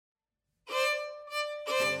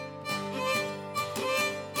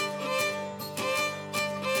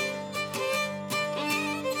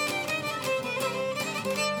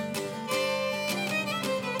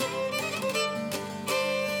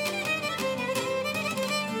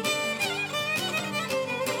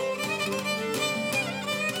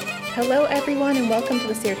Hello, everyone, and welcome to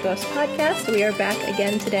the Circos podcast. We are back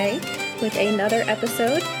again today with another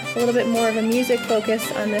episode, a little bit more of a music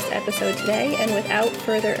focus on this episode today. And without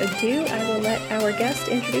further ado, I will let our guest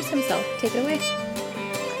introduce himself. Take it away.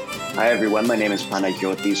 Hi, everyone. My name is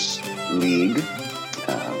Panagiotis League.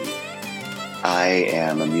 I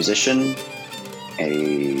am a musician,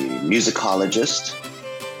 a musicologist,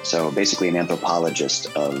 so basically an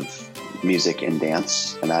anthropologist of music and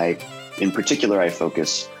dance. And in particular, I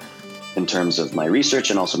focus in terms of my research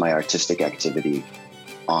and also my artistic activity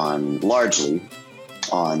largely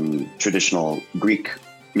on traditional Greek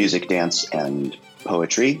music, dance, and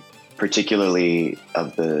poetry, particularly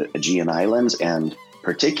of the Aegean Islands and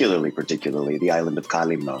particularly the island of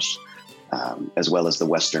Kalymnos, as well as the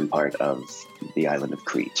western part of the island of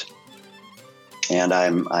Crete. And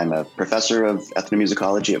I'm a professor of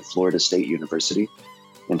ethnomusicology at Florida State University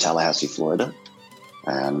in Tallahassee, Florida.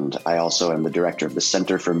 And I also am the director of the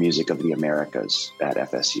Center for Music of the Americas at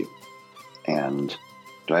FSU. And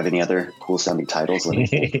do I have any other cool sounding titles? Let me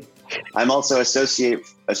think. I'm also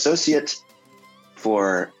associate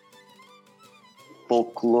for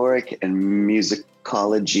folkloric and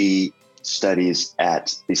musicology studies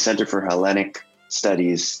at the Center for Hellenic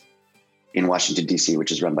Studies in Washington, D.C.,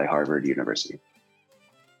 which is run by Harvard University.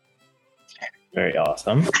 Very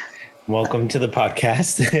awesome. Welcome to the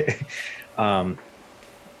podcast.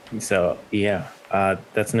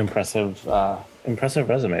 That's an impressive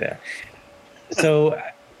resume there. So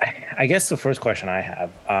I guess the first question I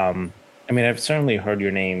have, I've certainly heard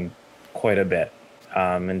your name quite a bit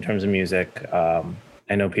in terms of music. I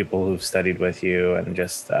know people who've studied with you and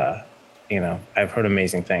just, I've heard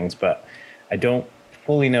amazing things, but I don't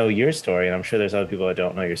fully know your story. And I'm sure there's other people that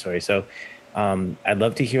don't know your story. So I'd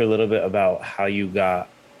love to hear a little bit about how you got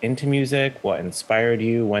into music, what inspired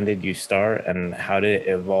you, when did you start, and how did it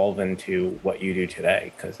evolve into what you do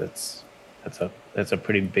today? Because that's a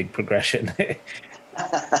pretty big progression.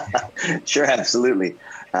 Sure, absolutely.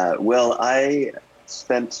 Well, I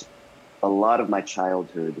spent a lot of my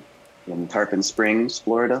childhood in Tarpon Springs,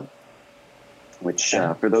 Florida, which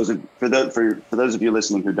for those of you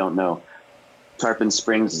listening who don't know, Tarpon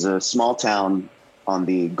Springs is a small town on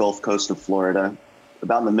the Gulf Coast of Florida,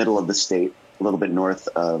 about in the middle of the state, a little bit north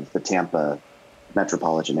of the Tampa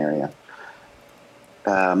metropolitan area.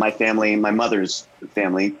 My mother's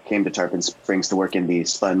family came to Tarpon Springs to work in the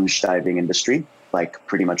sponge diving industry, like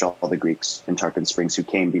pretty much all the Greeks in Tarpon Springs who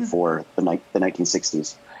came before the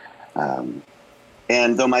 1960s.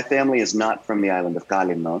 And though my family is not from the island of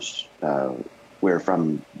Kalymnos, we're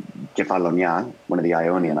from Kefalonia, one of the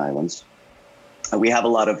Ionian Islands. We have a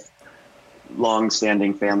lot of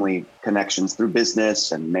long-standing family connections through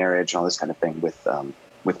business and marriage and all this kind of thing with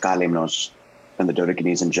Kalymnos and the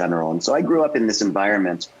Dodecanese in general. And so I grew up in this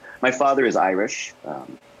environment. My father is Irish,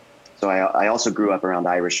 so I also grew up around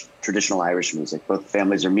traditional Irish music. Both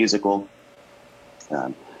families are musical.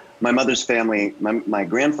 My mother's family, my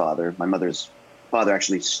grandfather, my mother's father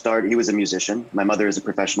actually he was a musician. My mother is a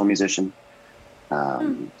professional musician.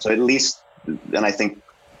 So at least, and I think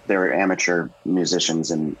there are amateur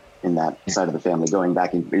musicians in that side of the family going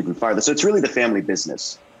back even farther. So it's really the family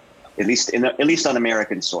business, at least on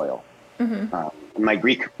American soil. Mm-hmm. My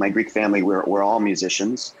Greek family, we're all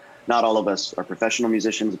musicians. Not all of us are professional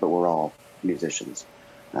musicians, but we're all musicians.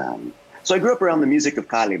 So I grew up around the music of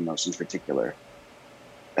Kalymnos in particular,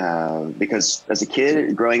 because as a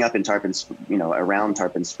kid growing up in around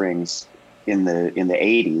Tarpon Springs in the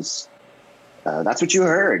 80s, that's what you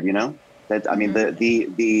heard,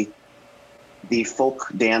 the folk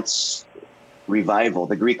dance revival,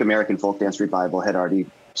 the Greek American folk dance revival had already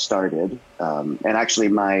started. And actually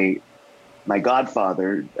my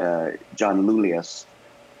godfather, John Lulius,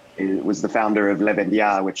 was the founder of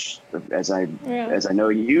Levendia, which, as I know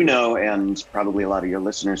you know, and probably a lot of your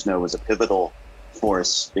listeners know, was a pivotal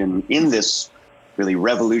force in this really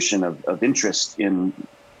revolution of interest in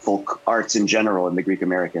folk arts in general in the Greek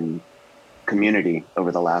American community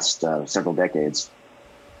over the last several decades,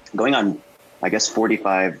 going on, I guess,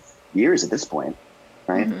 45 years at this point,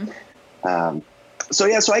 right? Mm-hmm. So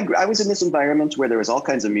I was in this environment where there was all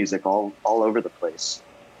kinds of music all over the place.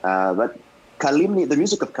 But the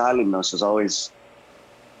music of Kalymnos has always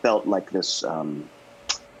felt like this,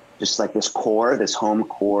 just like this home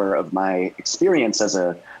core of my experience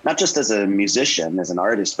not just as a musician, as an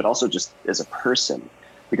artist, but also just as a person.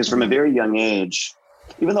 Because from a very young age,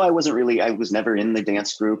 even though I was never in the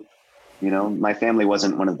dance group, my family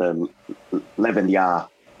wasn't one of the Levendia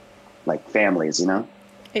like families,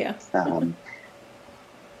 Yeah.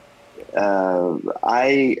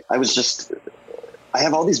 I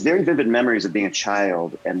have all these very vivid memories of being a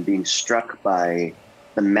child and being struck by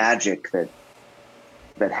the magic that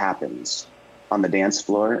happens on the dance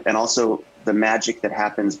floor, and also the magic that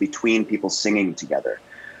happens between people singing together,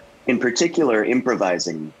 in particular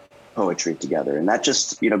improvising poetry together. And that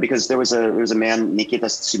just, because there was a man,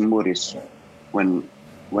 Nikitas Tsimuris, when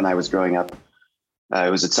I was growing up. He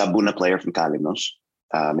was a tsabuna player from Kalimnos.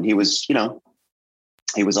 And he was,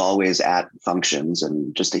 he was always at functions,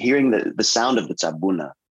 and just hearing the sound of the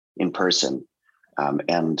tsabuna in person,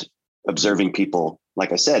 and observing people,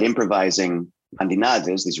 like I said, improvising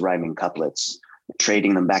andinades, these rhyming couplets,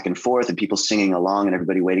 trading them back and forth, and people singing along and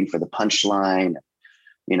everybody waiting for the punchline.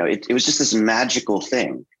 It was just this magical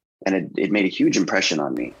thing, and it made a huge impression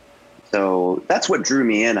on me. So that's what drew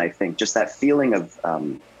me in, I think, just that feeling of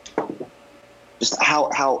just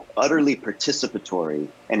how utterly participatory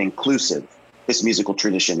and inclusive this musical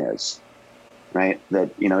tradition is, right? That,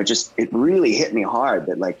 it really hit me hard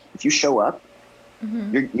that, like, if you show up,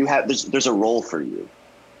 there's a role for you,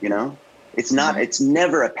 It's not, it's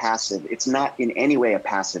never a passive, it's not in any way a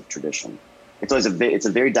passive tradition. It's always it's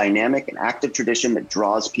a very dynamic and active tradition that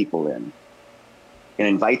draws people in and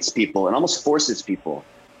invites people and almost forces people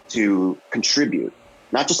to contribute,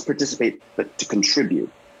 not just participate, but to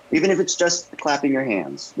contribute, even if it's just clapping your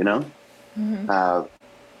hands,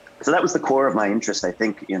 So that was the core of my interest, I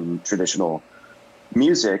think, in traditional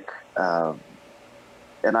music.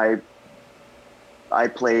 And I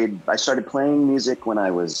started playing music when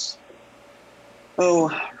I was,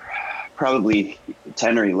 probably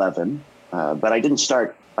 10 or 11. But I didn't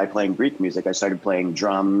start by playing Greek music. I started playing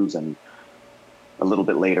drums, and a little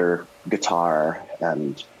bit later guitar,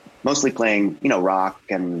 and mostly playing, rock.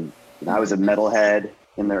 And I was a metalhead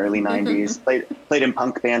in the early 90s, played in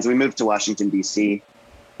punk bands. We moved to Washington, D.C.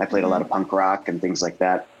 I played a lot of punk rock and things like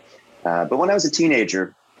that. But when I was a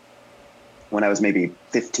teenager, when I was maybe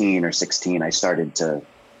 15 or 16, I started to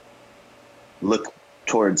look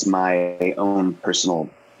towards my own personal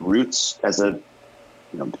roots as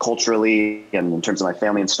culturally and in terms of my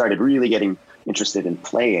family, and started really getting interested in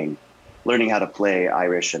learning how to play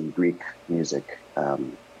Irish and Greek music.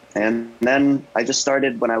 And then I just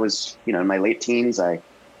started when I was, in my late teens. I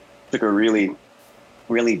took a really,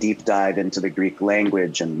 really deep dive into the Greek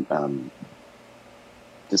language, and I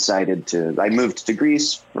moved to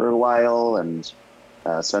Greece for a while, and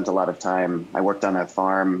spent a lot of time. I worked on a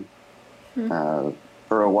farm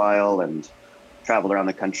for a while, and traveled around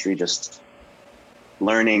the country just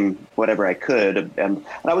learning whatever I could. And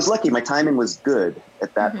I was lucky. My timing was good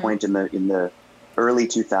at that point in the early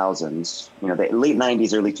 2000s, the late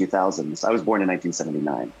 90s, early 2000s. I was born in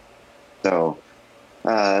 1979. So,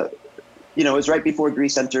 it was right before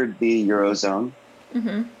Greece entered the Eurozone.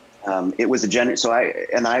 It was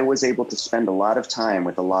I was able to spend a lot of time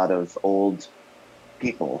with a lot of old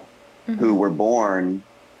people who were born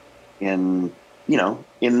in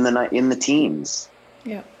the teens,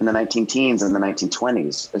 in the 19-teens and the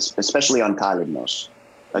 1920s, especially on Kalimnos.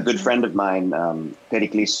 A good friend of mine,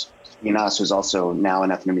 Periklis Minas, who's also now an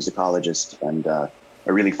ethnomusicologist and a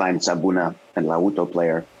really fine tsabuna and lauto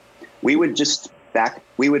player. We would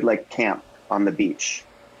camp on the beach,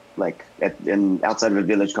 like outside of a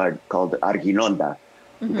village called Arginonda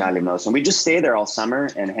in Kalimnos. And we just stay there all summer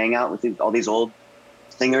and hang out with all these old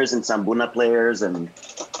singers and tsabuna players, and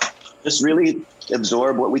just really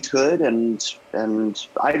absorb what we could. And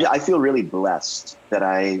I feel really blessed that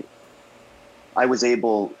I was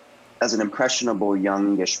able, as an impressionable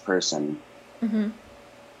youngish person,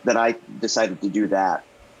 that I decided to do that.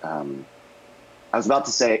 I was about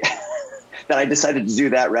to say that I decided to do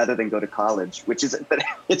that rather than go to college, but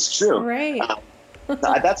it's true. Right.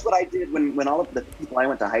 That's what I did when all of the people I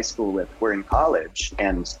went to high school with were in college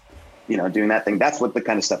and, doing that thing. That's what the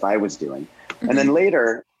kind of stuff I was doing. And then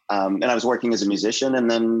later, and I was working as a musician,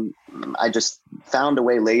 and then I just found a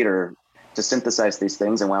way later to synthesize these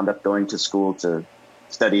things and wound up going to school to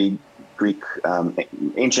study Greek,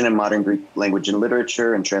 ancient and modern Greek language and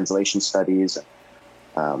literature and translation studies.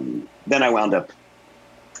 Then I wound up,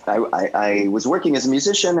 I was working as a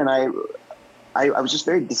musician, and I was just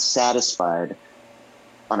very dissatisfied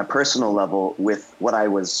on a personal level with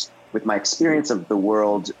with my experience of the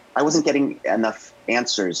world. I wasn't getting enough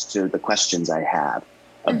answers to the questions I had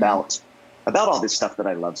about all this stuff that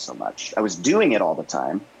I love so much. I was doing it all the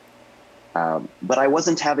time, but I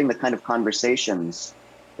wasn't having the kind of conversations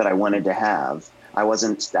that I wanted to have. I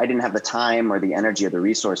didn't have the time or the energy or the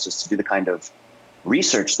resources to do the kind of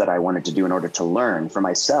research that I wanted to do in order to learn for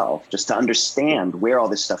myself, just to understand where all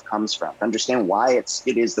this stuff comes from, to understand why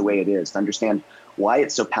it is the way it is, to understand why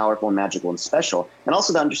it's so powerful and magical and special, and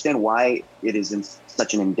also to understand why it is in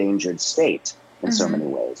such an endangered state in so many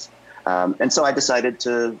ways. And so I decided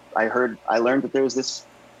I learned that there was this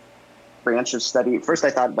branch of study. First,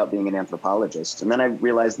 I thought about being an anthropologist, and then I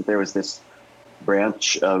realized that there was this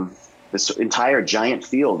branch of this entire giant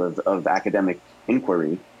field of academic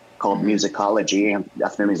inquiry called musicology and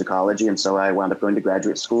ethnomusicology. And so I wound up going to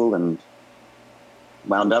graduate school and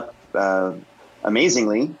wound up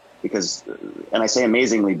amazingly, and I say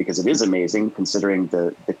amazingly because it is amazing considering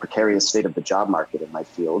the precarious state of the job market in my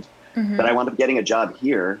field. But I wound up getting a job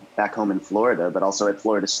here back home in Florida, but also at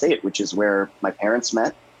Florida State, which is where my parents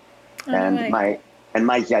met. And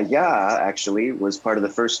my yaya actually was part of the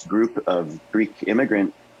first group of Greek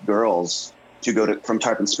immigrant girls to from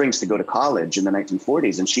Tarpon Springs to go to college in the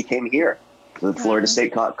 1940s. And she came here to the Florida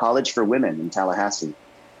State College for Women in Tallahassee.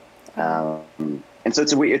 And so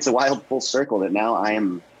it's a wild full circle that now I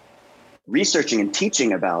am researching and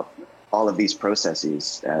teaching about all of these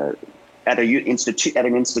processes at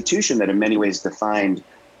an institution that in many ways defined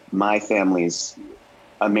my family's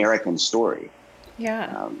American story.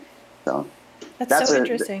 Yeah. So that's so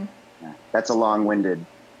interesting. That's a long-winded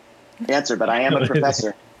answer, but I am a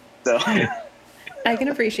professor. So I can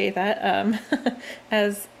appreciate that.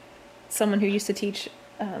 As someone who used to teach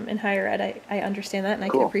in higher ed, I understand that, and I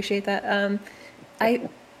can appreciate that.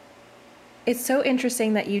 It's so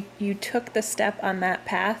interesting that you took the step on that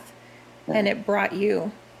path, and it brought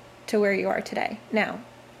you to where you are today. Now,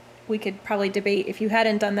 we could probably debate, if you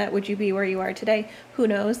hadn't done that, would you be where you are today? Who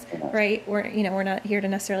knows, right? We're not here to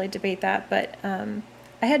necessarily debate that, but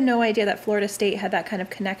I had no idea that Florida State had that kind of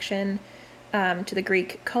connection to the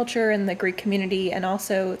Greek culture and the Greek community, and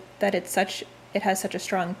also that it has such a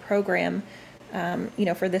strong program,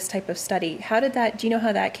 for this type of study. Do you know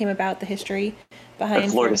how that came about, the history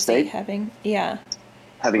behind Florida State having an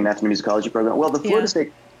ethnomusicology program? Well, the Florida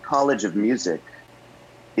State College of Music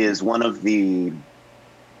is one of the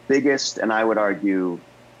biggest, and I would argue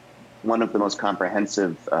one of the most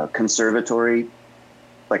comprehensive conservatory,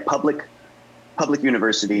 like public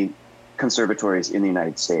university conservatories in the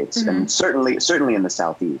United States, and certainly in the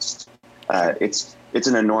Southeast. It's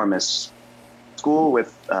an enormous school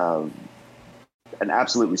with an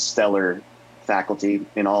absolutely stellar faculty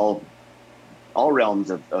in all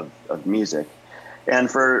realms of music. And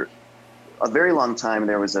for a very long time,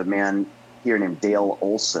 there was a man here named Dale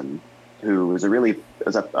Olson, who was a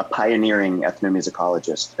pioneering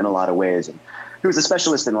ethnomusicologist in a lot of ways, and who was a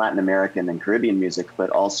specialist in Latin American and Caribbean music, but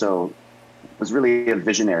also was really a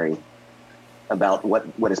visionary about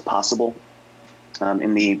what is possible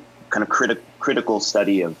in the kind of critical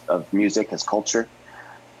study of music as culture.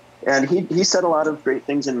 And he set a lot of great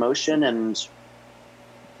things in motion, and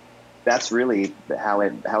that's really how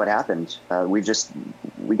it happened. We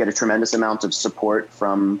get a tremendous amount of support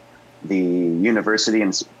from the university,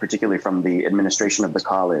 and particularly from the administration of the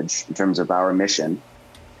college, in terms of our mission,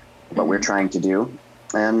 what we're trying to do.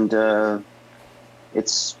 And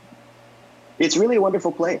it's really a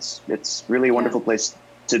wonderful place. It's really a wonderful place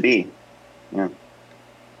to be. Yeah.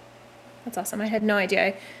 That's awesome. I had no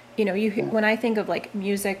idea. When I think of like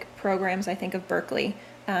music programs, I think of Berklee.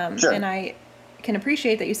 Sure. And I can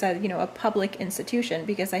appreciate that you said, a public institution,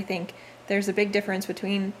 because I think there's a big difference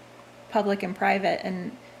between public and private,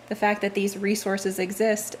 and the fact that these resources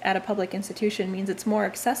exist at a public institution means it's more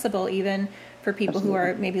accessible even for people who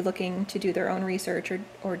are maybe looking to do their own research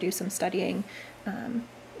or do some studying,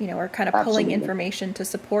 or kind of pulling information to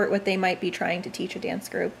support what they might be trying to teach a dance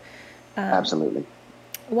group. Absolutely.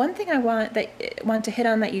 One thing I want to hit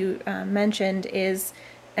on that you mentioned is,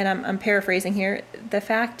 and I'm paraphrasing here, the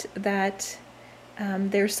fact that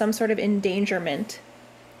there's some sort of endangerment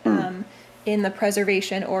in the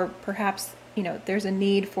preservation, or perhaps there's a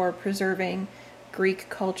need for preserving Greek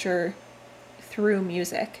culture through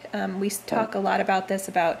music. We talk a lot about this,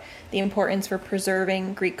 about the importance for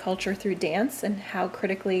preserving Greek culture through dance and how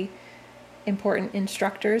critically important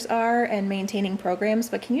instructors are and maintaining programs.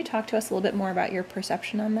 But can you talk to us a little bit more about your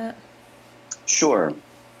perception on that? Sure.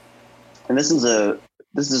 And this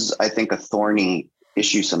is I think a thorny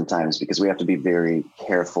issue sometimes, because we have to be very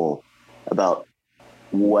careful about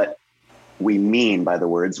what we mean by the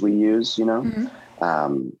words we use,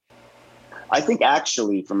 I think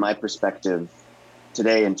actually, from my perspective,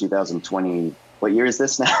 today in 2020, what year is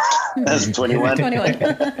this now? 2021.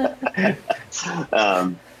 21.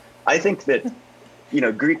 I think that,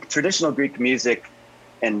 traditional Greek music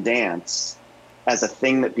and dance as a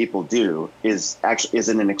thing that people do is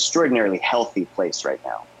in an extraordinarily healthy place right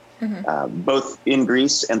now, both in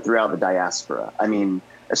Greece and throughout the diaspora. I mean,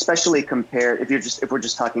 especially compared, if we're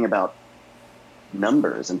just talking about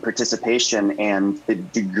numbers and participation and the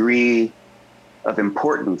degree of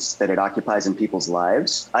importance that it occupies in people's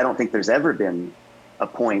lives, I don't think there's ever been a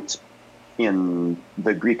point in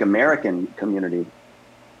the Greek American community,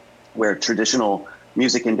 where traditional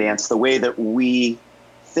music and dance, the way that we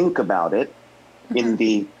think about it in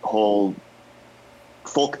the whole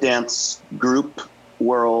folk dance group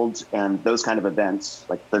world and those kind of events,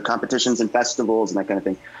 like the competitions and festivals and that kind of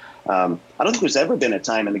thing. I don't think there's ever been a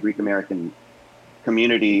time in the Greek American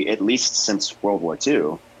community, at least since World War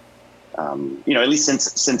II, at least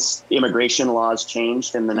since immigration laws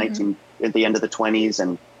changed in the at the end of the 20s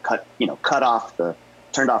and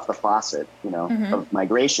turned off the faucet, of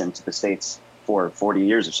migration to the States for 40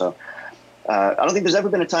 years or so. I don't think there's ever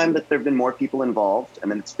been a time that there have been more people involved,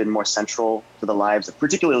 and then it's been more central to the lives of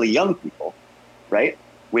particularly young people, right?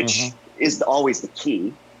 Which is always the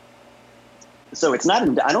key. So it's not,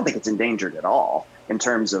 I don't think it's endangered at all in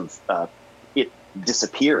terms of it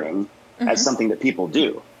disappearing as something that people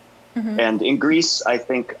do. And in Greece, I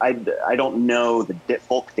think, I don't know the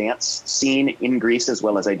folk dance scene in Greece as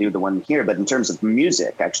well as I do the one here, but in terms of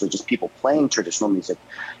music, actually just people playing traditional music,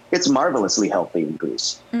 it's marvelously healthy in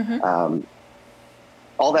Greece.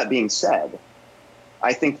 All that being said,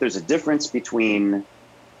 I think there's a difference between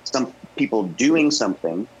some people doing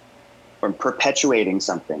something or perpetuating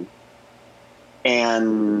something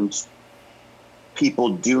and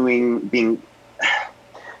people doing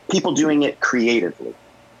it creatively.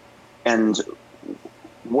 And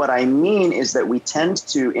what I mean is that we tend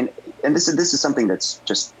to, and this is something that's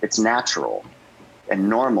just, it's natural and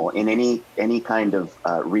normal in any kind of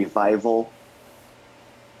revival,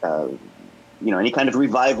 any kind of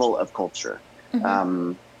revival of culture.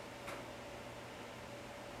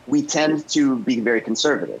 We tend to be very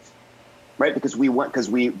conservative, right? Because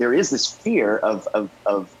there is this fear of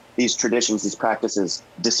these traditions, these practices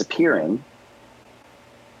disappearing,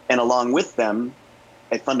 and along with them,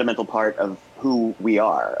 a fundamental part of who we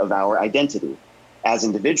are, of our identity as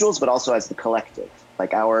individuals, but also as the collective.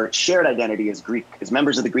 Like our shared identity as Greek, as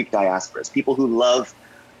members of the Greek diaspora, as people who love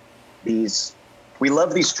these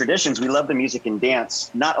traditions. We love the music and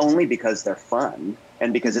dance, not only because they're fun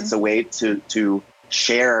and because it's a way to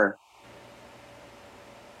share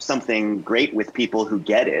something great with people who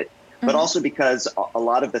get it, but also because a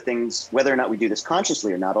lot of the things, whether or not we do this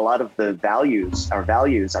consciously or not, a lot of the values, our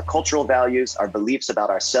cultural values, our beliefs about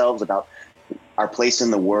ourselves, about our place in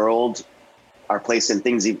the world, our place in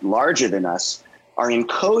things larger than us, are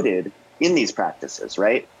encoded in these practices,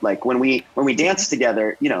 right? Like when we dance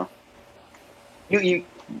together, y'all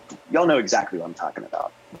know exactly what I'm talking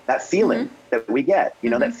about. That feeling that we get,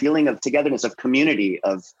 that feeling of togetherness, of community,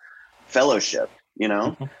 of fellowship,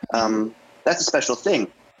 that's a special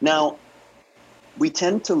thing. Now, we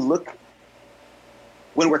tend to look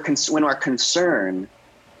when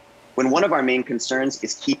one of our main concerns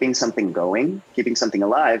is keeping something going, keeping something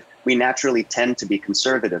alive, we naturally tend to be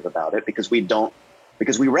conservative about it because we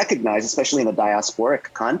recognize, especially in the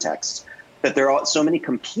diasporic context, that there are so many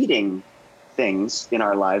competing things in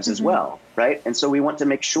our lives as well, right? And so we want to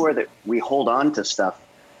make sure that we hold on to stuff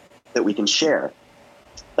that we can share.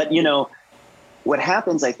 But, what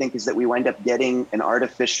happens, I think, is that we wind up getting an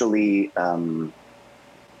artificially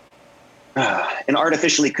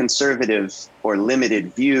conservative or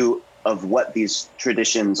limited view of what these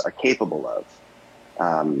traditions are capable of,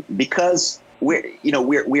 because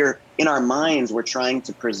we're in our minds, we're trying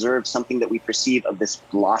to preserve something that we perceive of this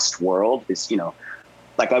lost world. This,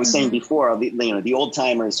 like I was saying before, the old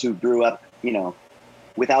timers who grew up,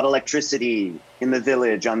 without electricity in the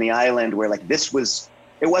village on the island, where like it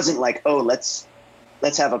wasn't like, oh, let's go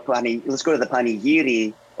to the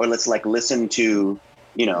panigiri, or let's like listen to,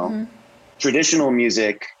 traditional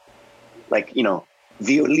music, like,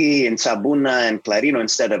 violi and sabuna and clarino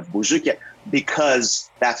instead of buzuki, because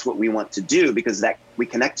that's what we want to do, because that we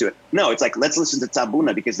connect to it. No, it's like, let's listen to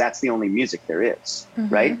sabuna because that's the only music there is,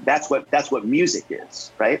 right? That's what music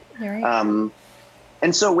is, right? Right.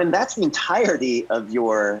 And so when that's the entirety of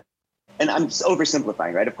your, and I'm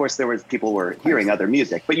oversimplifying, right? Of course, there was people were hearing other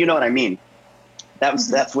music, but you know what I mean?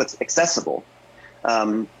 That's what's accessible.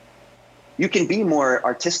 You can be more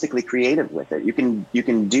artistically creative with it. You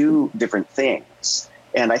can do different things.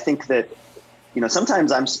 And I think that,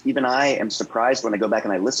 sometimes I am surprised when I go back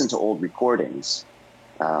and I listen to old recordings,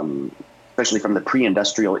 especially from the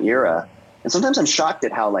pre-industrial era. And sometimes I'm shocked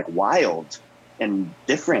at how like wild and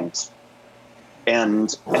different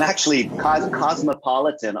and actually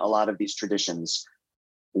cosmopolitan a lot of these traditions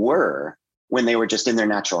were when they were just in their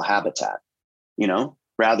natural habitat,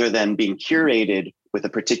 rather than being curated with a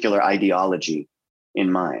particular ideology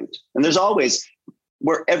in mind. And there's always,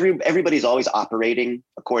 everybody's always operating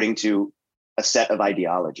according to a set of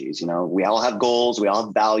ideologies. We all have goals, we all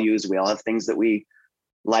have values, we all have things that we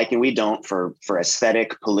like and we don't for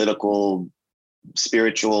aesthetic, political,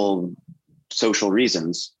 spiritual, social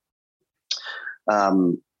reasons.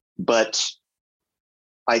 But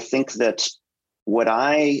I think that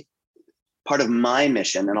part of my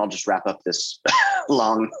mission, and I'll just wrap up this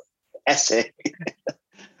long essay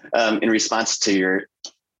in response to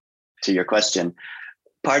your question.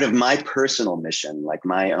 Part of my personal mission, like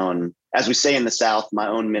my own, as we say in the South, my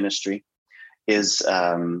own ministry, is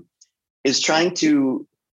trying to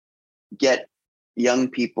get young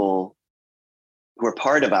people who are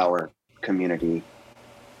part of our community,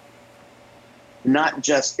 not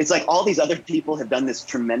just, it's like all these other people have done this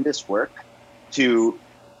tremendous work to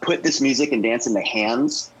put this music and dance in the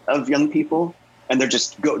hands of young people, and they're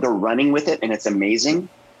running with it, and it's amazing.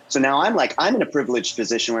 So now I'm in a privileged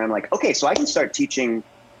position where I'm like, okay, so I can start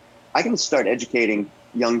educating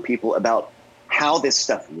young people about how this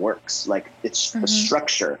stuff works, like it's the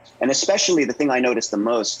structure. And especially the thing I noticed the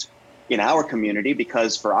most in our community,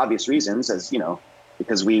 because for obvious reasons, as you know,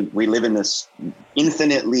 because we live in this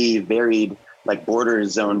infinitely varied like border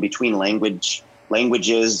zone between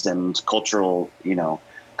languages and cultural,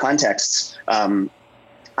 contexts. I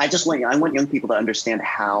want young people to understand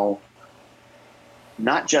how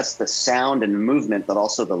not just the sound and movement, but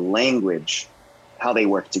also the language, how they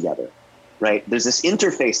work together, right? There's this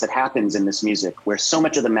interface that happens in this music where so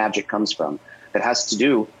much of the magic comes from that has to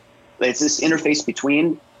do, it's this interface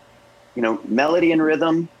between, melody and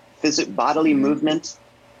rhythm, bodily movement,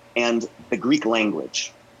 and the Greek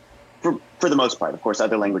language. For the most part, of course,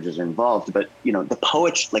 other languages are involved, but the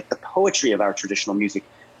poetry of our traditional music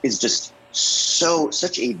is just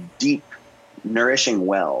such a deep, nourishing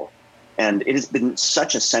well. And it has been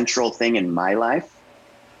such a central thing in my life,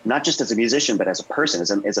 not just as a musician, but as a person,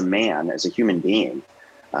 as a man, as a human being.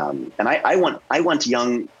 And I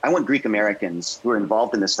want Greek Americans who are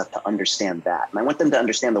involved in this stuff to understand that. And I want them to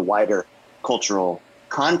understand the wider cultural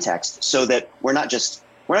context so that we're not just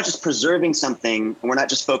preserving something, and we're not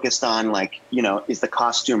just focused on is the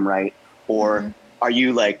costume right? Or are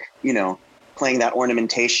you playing that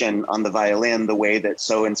ornamentation on the violin the way that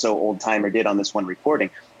so-and-so old timer did on this one recording?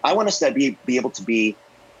 I want us to be able to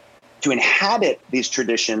inhabit these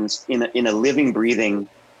traditions in a living, breathing,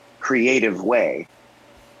 creative way,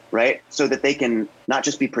 right? So that they can not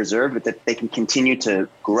just be preserved, but that they can continue to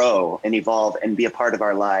grow and evolve and be a part of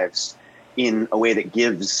our lives in a way that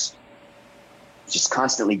gives, just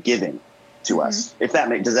constantly giving to us. Does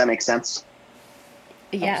that make sense?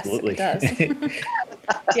 Yes, Absolutely. It does.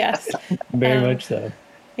 Yes. Very much so.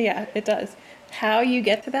 Yeah, it does. How you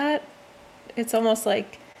get to that, it's almost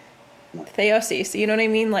like theosis. You know what I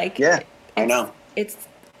mean? I know. It's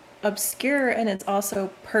obscure and it's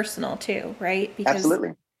also personal too, right? Because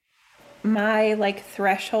absolutely. My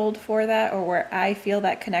threshold for that, or where I feel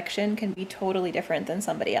that connection, can be totally different than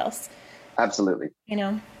somebody else. Absolutely.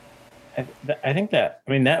 I think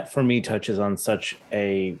that for me touches on such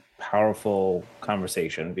a powerful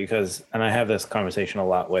conversation and I have this conversation a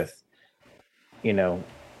lot with, from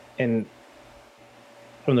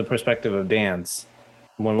the perspective of dance,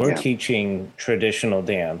 when we're teaching traditional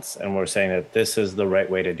dance and we're saying that this is the right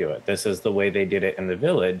way to do it, this is the way they did it in the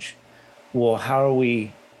village. Well, how are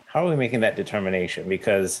we making that determination?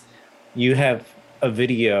 Because you have a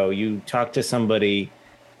video, you talk to somebody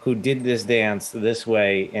who did this dance this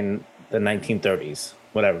way in the 1930s,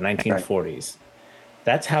 1940s.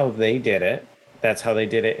 That's how they did it. That's how they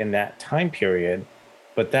did it in that time period.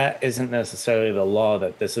 But that isn't necessarily the law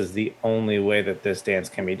that this is the only way that this dance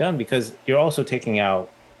can be done, because you're also taking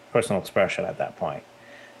out personal expression at that point.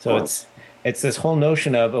 So it's this whole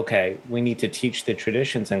notion of, okay, we need to teach the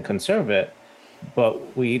traditions and conserve it,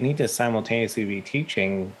 but we need to simultaneously be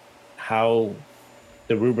teaching how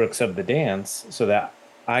the rubrics of the dance, so that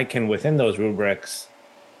I can, within those rubrics,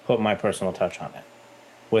 put my personal touch on it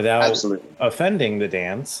without offending the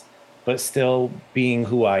dance, but still being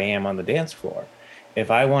who I am on the dance floor. If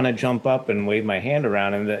I want to jump up and wave my hand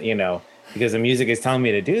around and because the music is telling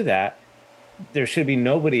me to do that, there should be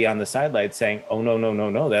nobody on the sidelines saying, oh,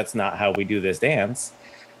 no, that's not how we do this dance.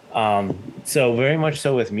 So very much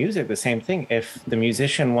so with music, the same thing. If the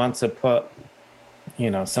musician wants to put,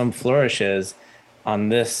 some flourishes on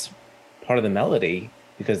this part of the melody,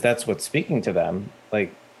 because that's what's speaking to them,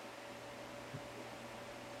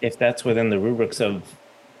 if that's within the rubrics of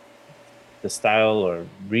the style or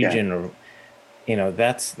region or,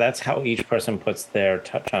 that's how each person puts their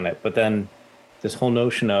touch on it. But then this whole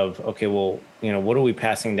notion of, okay, well, what are we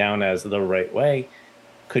passing down as the right way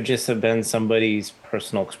could just have been somebody's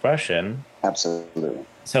personal expression. Absolutely.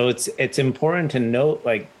 So it's important to note,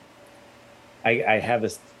 I have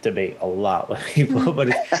this debate a lot with people, but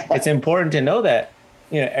it's important to know that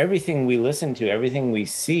everything we listen to, everything we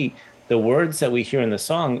see, the words that we hear in the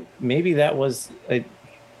song, maybe that was a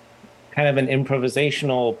kind of an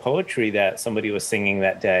improvisational poetry that somebody was singing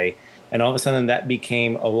that day. And all of a sudden that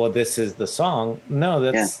became, oh, well, this is the song. No,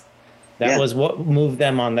 that was what moved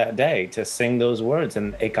them on that day to sing those words,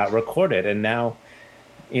 and it got recorded. And now,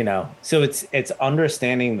 so it's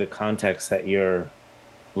understanding the context that you're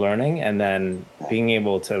learning, and then being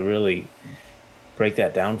able to really break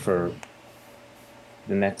that down for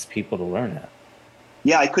the next people to learn it.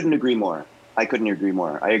 Yeah, I couldn't agree more. I agree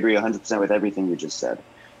 100% with everything you just said.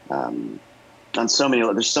 There's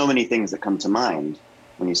so many things that come to mind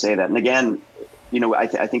when you say that. And again, I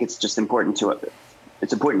think it's just important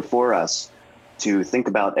for us to think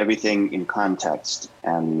about everything in context,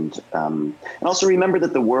 and also remember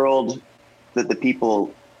that the world, that the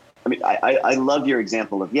people, I love your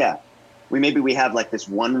example of, maybe we have like this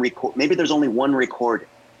one record, maybe there's only one record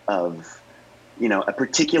of, a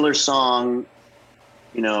particular song,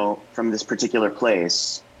 from this particular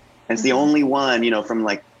place. And it's the only one, from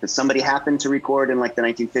like that somebody happened to record in like the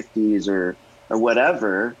 1950s or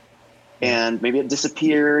whatever. And maybe it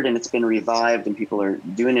disappeared and it's been revived and people are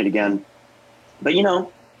doing it again. But,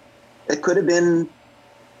 it could have been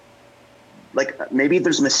like, maybe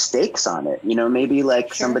there's mistakes on it, maybe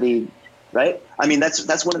like somebody, right? I mean,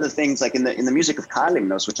 that's one of the things, like in the music of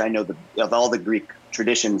Kalymnos, which I know of all the Greek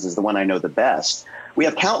traditions is the one I know the best. We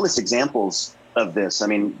have countless examples of this. I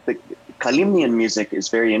mean, the Kalymnian music is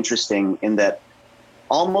very interesting in that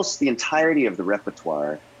almost the entirety of the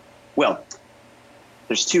repertoire, well,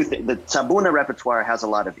 there's two things. The Tabuna repertoire has a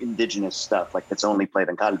lot of indigenous stuff, like that's only played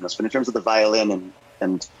in Kalymnos. But in terms of the violin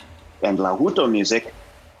and lahuto music,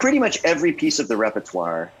 pretty much every piece of the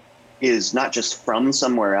repertoire is not just from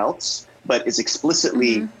somewhere else, but is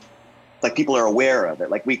explicitly, like people are aware of it.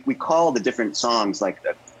 Like we call the different songs like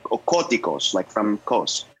okotikos, like from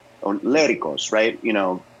Kos, or lyricos, right?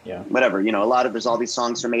 Whatever, there's all these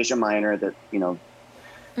songs from Asia Minor that,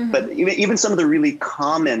 but even some of the really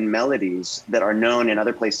common melodies that are known in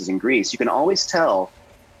other places in Greece, you can always tell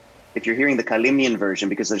if you're hearing the Kalymnian version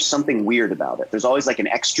because there's something weird about it. There's always like an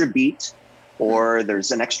extra beat, or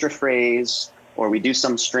there's an extra phrase, or we do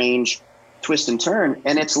some strange twist and turn.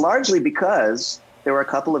 And it's largely because there were a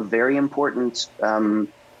couple of very important kind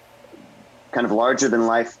of larger than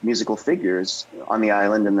life musical figures on the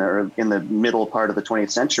island in the middle part of the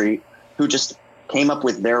 20th century who just came up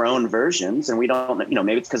with their own versions. And we don't,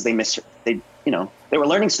 maybe it's because they were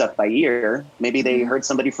learning stuff by ear. Maybe they heard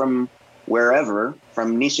somebody from wherever,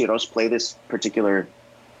 from Nishiros, play this particular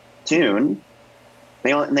tune.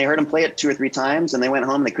 They heard him play it 2 or 3 times and they went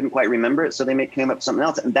home, they couldn't quite remember it. So they came up with something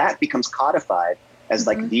else, and that becomes codified as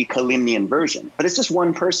like the Kalymnian version, but it's just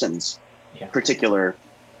one person's particular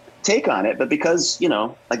take on it. But because,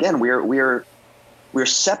 again, we're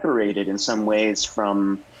separated in some ways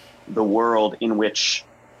from the world in which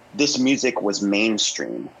this music was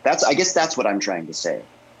mainstream. I guess that's what I'm trying to say.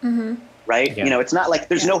 Right? Yeah. It's not like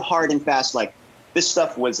there's no hard and fast, like this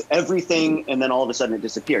stuff was everything and then all of a sudden it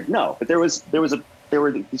disappeared. No, but there were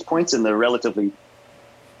these points in the relatively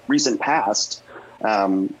recent past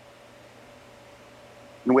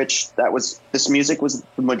in which this music was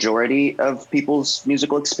the majority of people's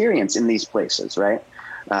musical experience in these places, right?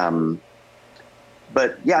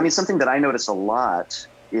 But yeah, I mean, something that I notice a lot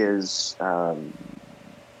is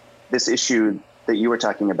this issue that you were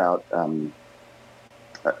talking about,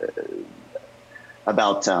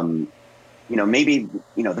 maybe,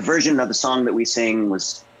 the version of the song that we sing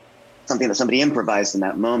was something that somebody improvised in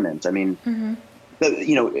that moment. I mean,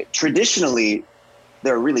 traditionally,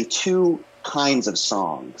 there are really 2 kinds of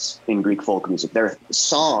songs in Greek folk music. There are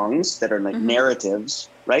songs that are like narratives,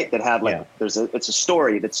 right? That have like, it's a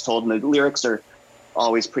story that's told, and the lyrics are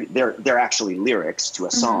always they're actually lyrics to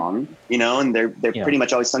a song, and they're pretty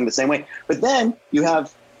much always sung the same way. But then you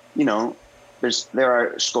have, there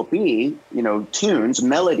are skopi, tunes,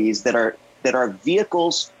 melodies that are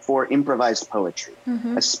vehicles for improvised poetry,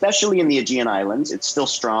 especially in the Aegean Islands. It's still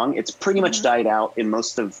strong. It's pretty much died out in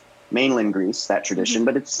most of mainland Greece, that tradition,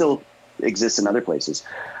 but it still exists in other places.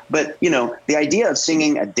 But, the idea of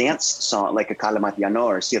singing a dance song like a Kalamatiano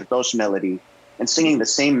or Sirtos melody and singing the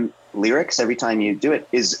same lyrics every time you do it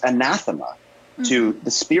is anathema to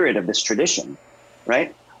the spirit of this tradition,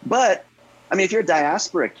 right? But, I mean, if you're a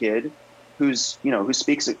diaspora kid who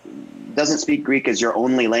doesn't speak Greek as your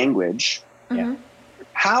only language,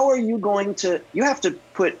 how are you going to, you have to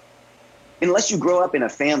put, unless you grow up in a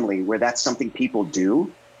family where that's something people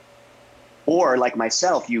do, or like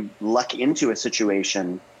myself, you luck into a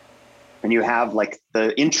situation and you have like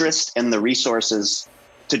the interest and the resources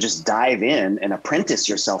to just dive in and apprentice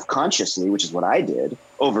yourself consciously, which is what I did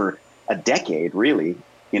over a decade, really,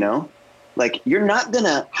 you know, like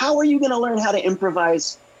how are you going to learn how to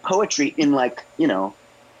improvise poetry in like, you know,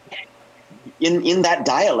 in that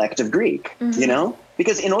dialect of Greek, you know,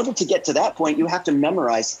 because in order to get to that point, you have to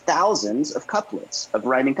memorize thousands of couplets, of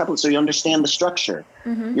rhyming couplets. So you understand the structure,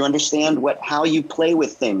 you understand how you play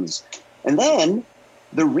with things. And then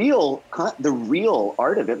the real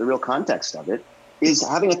art of it, the real context of it, is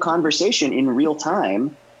having a conversation in real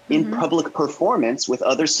time in public performance with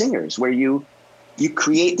other singers, where you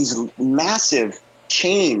create these massive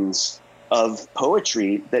chains of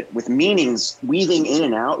poetry that with meanings weaving in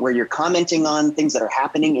and out, where you're commenting on things that are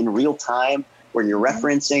happening in real time, where you're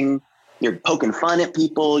referencing, you're poking fun at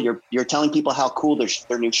people, you're telling people how cool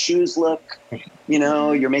their new shoes look, you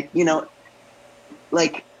know,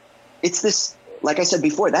 like it's this, like I said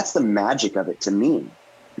before, that's the magic of it to me,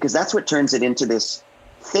 because that's what turns it into this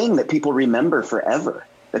thing that people remember forever.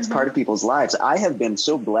 That's part of people's lives. I have been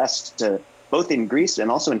so blessed to, both in Greece and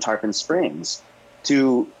also in Tarpon Springs,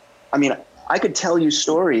 I could tell you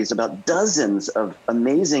stories about dozens of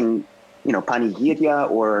amazing, you know, panegyria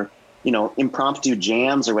or, you know, impromptu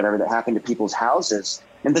jams or whatever that happened to people's houses.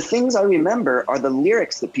 And the things I remember are the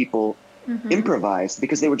lyrics that people improvised,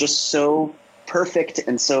 because they were just so perfect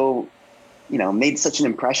and so, you know, made such an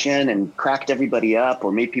impression and cracked everybody up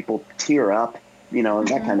or made people tear up, you know,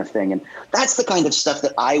 that kind of thing. And that's the kind of stuff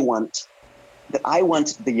that I want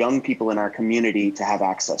the young people in our community to have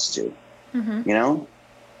access to, you know.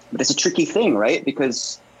 But it's a tricky thing, right?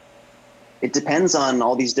 Because it depends on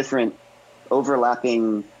all these different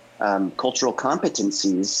overlapping cultural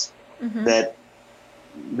competencies that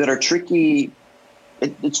are tricky.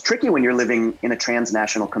 It's tricky when you're living in a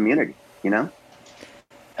transnational community, you know?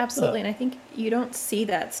 Absolutely. And I think you don't see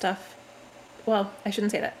that stuff. Well, I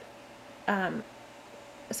shouldn't say that.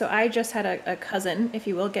 So I just had a cousin, if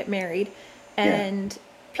you will, get married, and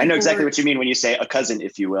I know exactly what you mean when you say a cousin,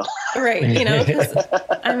 if you will. Right. You know, 'cause,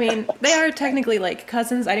 I mean, they are technically like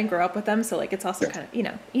cousins. I didn't grow up with them. So like, it's also kind of, you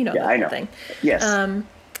know, I know. Thing. Yes.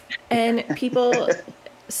 And people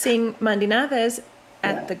sing Mandinaves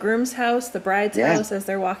at the groom's house, the bride's house, as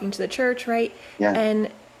they're walking to the church. Right. Yeah. And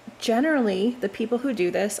generally the people who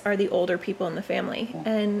do this are the older people in the family. Yeah.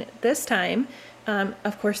 And this time,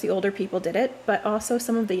 of course, the older people did it, but also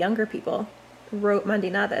some of the younger people wrote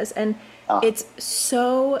Mandinaves. And it's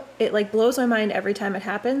so, it like blows my mind every time it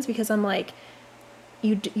happens, because I'm like,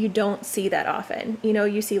 you don't see that often. You know,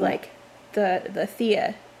 you see like the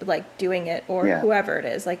Thea like doing it, or whoever it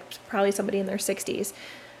is, like probably somebody in their 60s.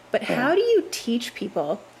 But how do you teach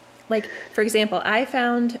people? Like, for example, I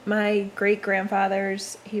found my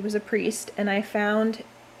great-grandfather's, he was a priest, and I found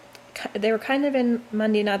they were kind of in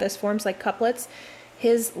Mandinaves forms, like couplets,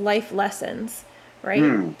 his life lessons,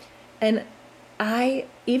 right? And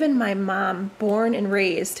even my mom, born and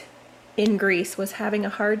raised in Greece, was having a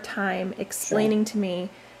hard time explaining to me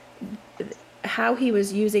how he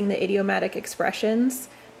was using the idiomatic expressions,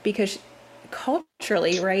 because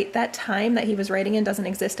culturally, right, that time that he was writing in doesn't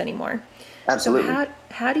exist anymore. Absolutely. So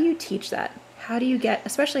how do you teach that? How do you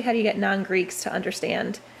get non-Greeks to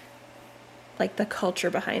understand like the culture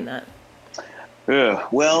behind that?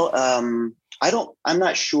 Well, I'm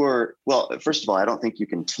not sure. Well, first of all, I don't think you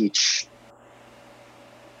can teach.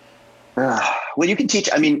 Well, you can teach.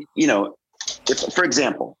 I mean, you know, for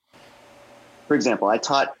example, I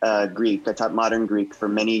taught Greek. I taught modern Greek for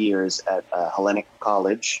many years at Hellenic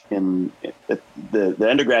College in the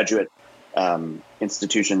undergraduate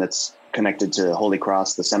institution that's connected to Holy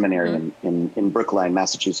Cross, the seminary in Brookline,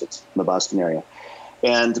 Massachusetts, the Boston area.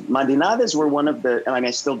 And Mandinaves were one of the, and I mean,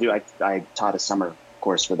 I still do. I taught a summer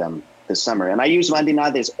course for them this summer, and I use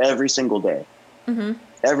Mandinaves every single day,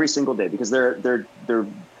 because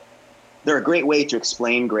they're a great way to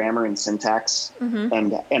explain grammar and syntax,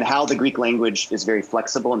 and how the Greek language is very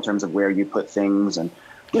flexible in terms of where you put things, and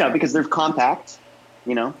you know, because they're compact.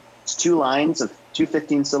 You know, it's 2 lines of 2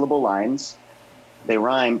 15-syllable lines. They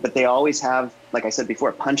rhyme, but they always have, like I said before,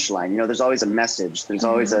 a punchline. You know, there's always a message. There's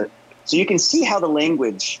always so you can see how the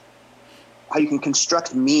language, how you can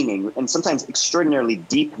construct meaning, and sometimes extraordinarily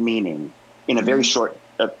deep meaning, in a very short,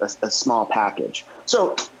 a small package.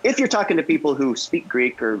 So if you're talking to people who speak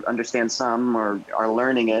Greek or understand some, or are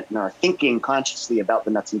learning it and are thinking consciously about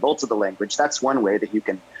the nuts and bolts of the language, that's one way that you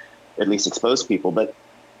can at least expose people. But,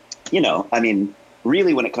 you know, I mean,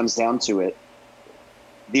 really when it comes down to it,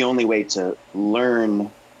 the only way to learn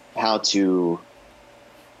how to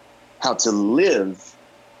live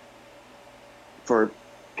for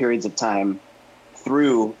periods of time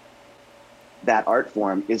through that art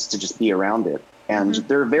form is to just be around it And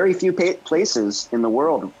there are very few places in the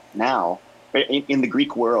world now, in the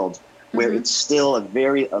Greek world, where it's still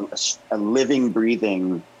a living,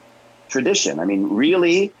 breathing tradition. I mean,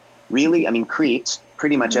 really, I mean, Crete,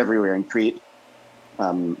 pretty much everywhere in Crete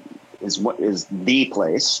is the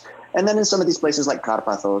place. And then in some of these places like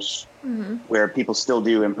Karpathos, where people still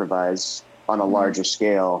do improvise on a larger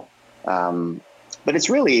scale. But it's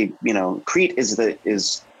really, you know, Crete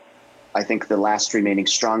is I think the last remaining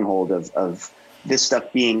stronghold of this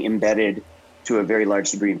stuff being embedded to a very large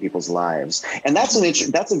degree in people's lives. And that's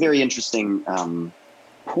a very interesting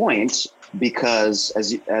point, because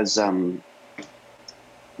as you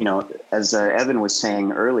know, as Evan was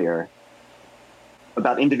saying earlier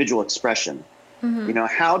about individual expression, you know,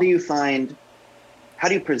 how do you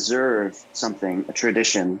preserve something, a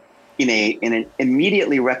tradition, in an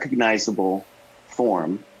immediately recognizable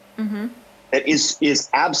form that is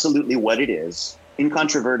absolutely what it is,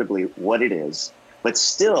 incontrovertibly what it is, but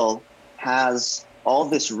still has all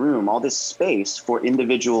this room, all this space for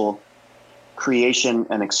individual creation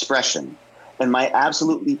and expression. And my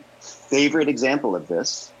absolutely favorite example of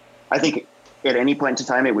this, I think at any point in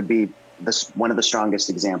time, it would be one of the strongest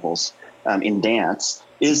examples in dance,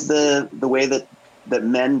 is the way that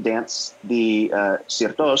men dance the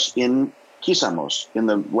sirtos in Kissamos, in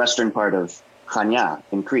the western part of Chania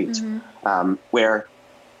in Crete, where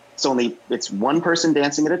it's one person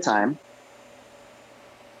dancing at a time,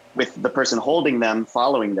 with the person holding them,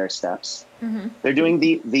 following their steps. They're doing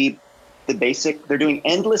the basic, they're doing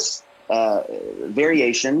endless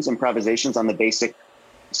variations, improvisations on the basic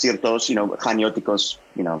sirtos, you know, chanioticos,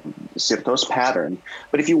 you know, sirtos pattern.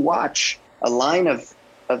 But if you watch a line of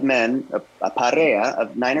men, a parea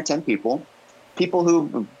of 9 or 10 people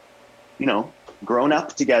who, you know, grown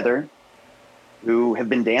up together, who have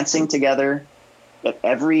been dancing together at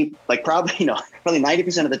probably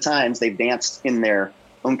 90% of the times they've danced in their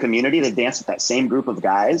own community. They've danced with that same group of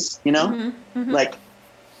guys, you know, like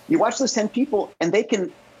you watch those 10 people and they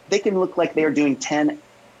can look like they're doing 10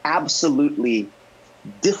 absolutely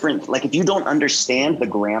different. Like if you don't understand the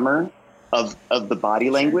grammar of the body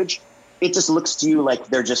language, it just looks to you like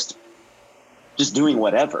they're just doing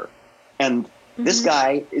whatever. And this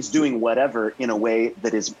guy is doing whatever in a way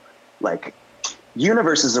that is like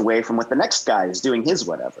universes away from what the next guy is doing his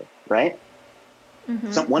whatever, right?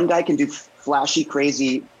 So one guy can do flashy,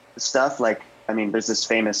 crazy stuff. Like, I mean, there's this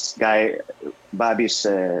famous guy, Babis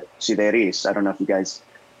Sideris. I don't know if you guys,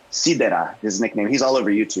 Sidera, his nickname. He's all over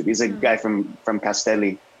YouTube. He's a guy from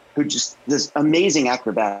Castelli who just does amazing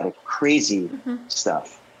acrobatic, crazy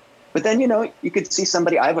stuff. But then, you know, you could see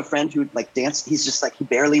somebody, I have a friend who like danced, he's just like, he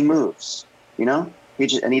barely moves, you know,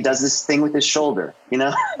 and he does this thing with his shoulder, you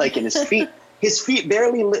know, like in his feet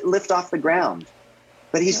barely lift off the ground.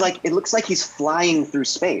 But he's like, it looks like he's flying through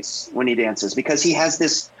space when he dances, because he has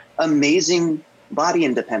this amazing body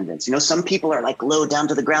independence. You know, some people are like low down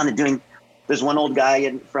to the ground and doing, there's one old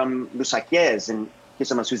guy from Lusaquiez and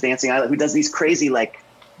Kissamos who's dancing, who does these crazy, like,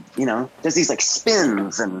 you know, does these like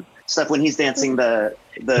spins and stuff when he's dancing the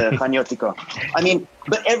Chaniotico. I mean,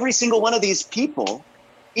 but every single one of these people,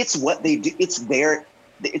 it's what they do. It's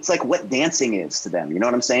like what dancing is to them. You know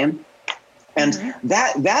what I'm saying? And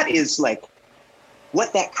that is like,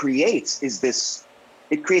 what that creates is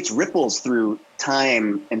it creates ripples through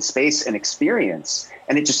time and space and experience.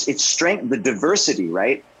 And it's strength, the diversity,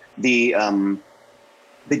 right? The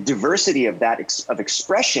diversity of that, of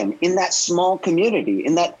expression in that small community,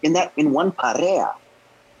 in one parea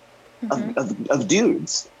of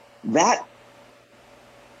dudes, that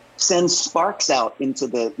sends sparks out into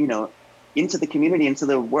the, you know, into the community, into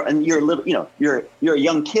the world. And you're a little, you know, you're a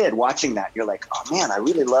young kid watching that. You're like, oh man, I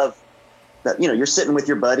really love that. You know, you're sitting with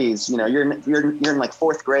your buddies, you know, you're in like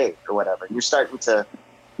 4th grade or whatever. And you're starting to,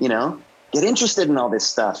 you know, get interested in all this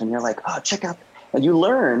stuff. And you're like, oh, check out. And you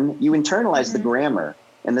internalize the grammar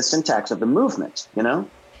and the syntax of the movement, you know?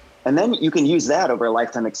 And then you can use that over a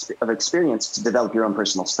lifetime of experience to develop your own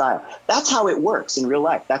personal style. That's how it works in real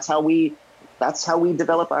life. That's how we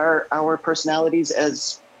develop our personalities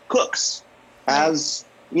as cooks, as,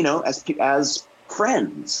 you know, as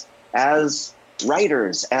friends, as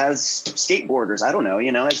writers, as skateboarders, I don't know,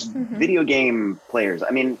 you know, as video game players.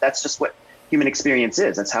 I mean, that's just what human experience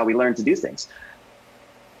is. That's how we learn to do things.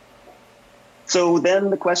 So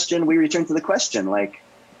then we return to the question, like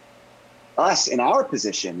us in our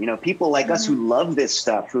position, you know, people like us who love this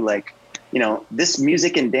stuff, who like, you know, this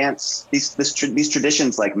music and dance, these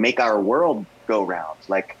traditions like make our world go round.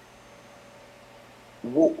 Like,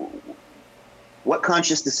 what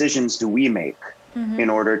conscious decisions do we make in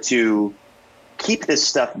order to keep this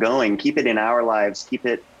stuff going, keep it in our lives, keep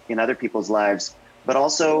it in other people's lives, but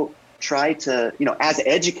also try to, as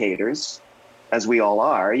educators, as we all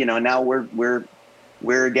are, now we're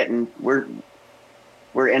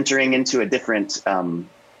entering into a different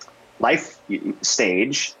life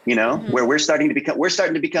stage, where we're starting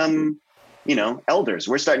to become, elders.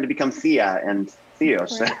 We're starting to become Thea and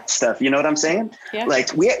Theos stuff. You know what I'm saying? Yeah. Like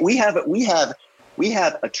we have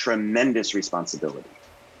a tremendous responsibility.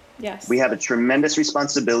 Yes. We have a tremendous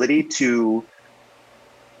responsibility to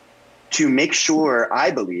make sure,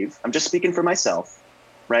 I believe, I'm just speaking for myself,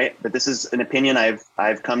 right? But this is an opinion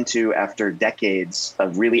I've come to after decades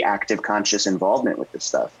of really active, conscious involvement with this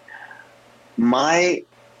stuff. My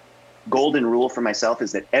golden rule for myself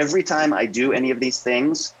is that every time I do any of these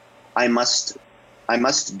things, I must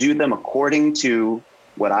do them according to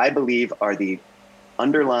what I believe are the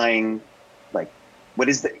underlying, like, what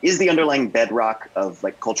is the underlying bedrock of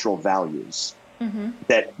like cultural values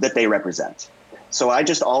that they represent. So I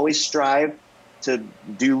just always strive to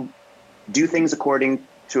do things according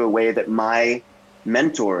to a way that my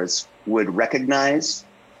mentors would recognize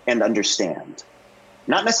and understand.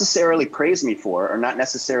 Not necessarily praise me for, or not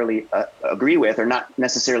necessarily agree with, or not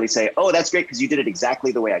necessarily say, "Oh, that's great because you did it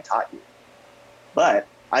exactly the way I taught you." But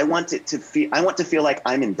I want to feel like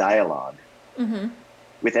I'm in dialogue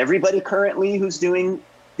with everybody currently who's doing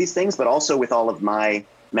these things, but also with all of my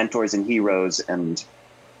mentors and heroes and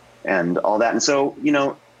all that. And so,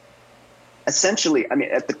 essentially, I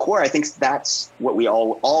mean, at the core, I think that's what we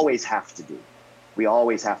always have to do. We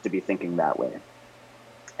always have to be thinking that way.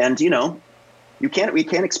 And, we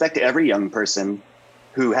can't expect every young person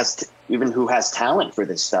who has talent for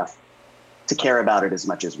this stuff to care about it as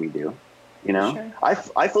much as we do. Sure.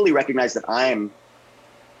 I fully recognize that I'm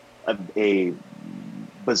a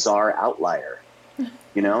bizarre outlier,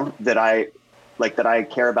 that I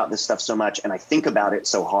care about this stuff so much and I think about it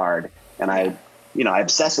so hard and I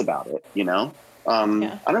obsess about it,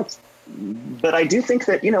 but I do think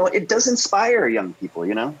that, it does inspire young people,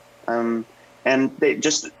 and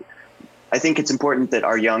I think it's important that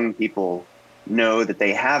our young people know that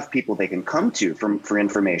they have people they can come to for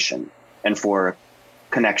information and for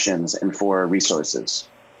connections and for resources.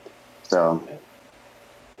 So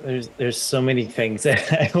there's so many things that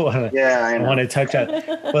I want to touch on.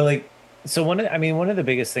 But so one of the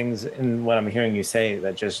biggest things in what I'm hearing you say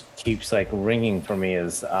that just keeps like ringing for me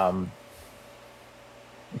is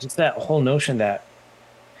just that whole notion that,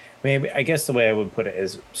 maybe, I guess the way I would put it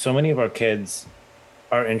is, so many of our kids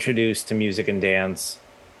are introduced to music and dance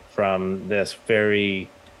from this very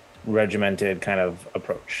regimented kind of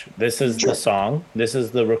approach. This is the song, this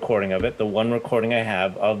is the recording of it, the one recording I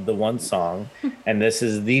have of the one song, and this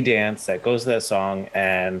is the dance that goes to that song.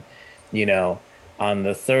 And on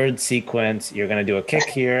the third sequence you're going to do a kick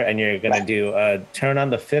here, and you're going to do a turn on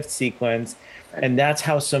the fifth sequence. And that's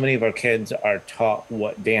how so many of our kids are taught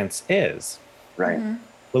what dance is. Right.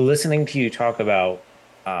 But listening to you talk about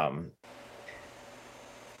how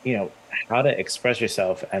to express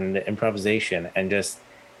yourself and the improvisation, and just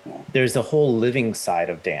there's the whole living side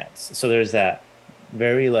of dance. So there's that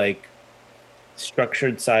very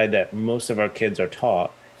structured side that most of our kids are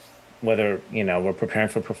taught, whether we're preparing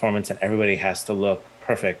for performance and everybody has to look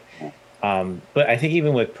perfect. But I think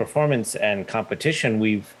even with performance and competition,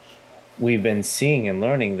 we've been seeing and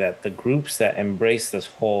learning that the groups that embrace this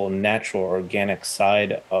whole natural, organic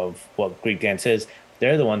side of what Greek dance is,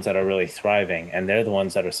 they're the ones that are really thriving, and they're the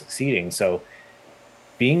ones that are succeeding. So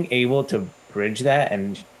being able to bridge that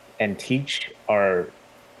and teach our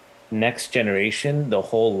next generation the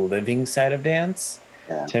whole living side of dance,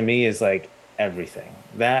 to me is like everything.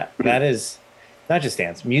 That is not just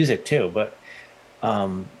dance, music too, but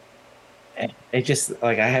it just,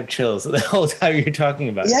 like, I have chills the whole time you're talking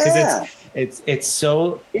about it, because it's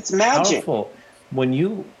magic. Powerful when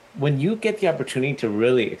you get the opportunity to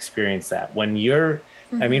really experience that. When you're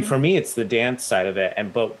I mean, for me it's the dance side of it,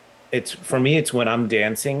 but it's when I'm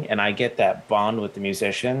dancing and I get that bond with the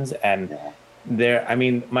musicians, and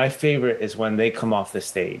my favorite is when they come off the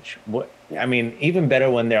stage. Even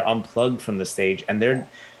better when they're unplugged from the stage and they're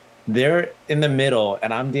in the middle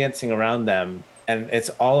and I'm dancing around them, and it's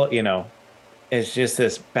all, it's just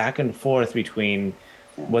this back and forth between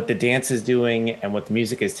what the dance is doing and what the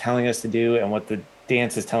music is telling us to do and what the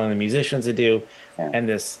dance is telling the musicians to do. And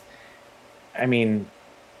this,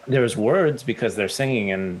 there's words because they're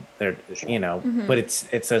singing and they're, but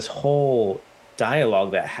it's this whole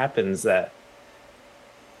dialogue that happens that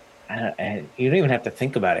and you don't even have to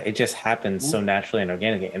think about it. It just happens so naturally and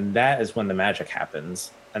organically. And that is when the magic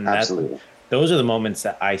happens. And those are the moments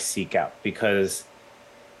that I seek out, because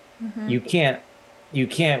you can't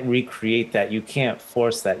recreate that. You can't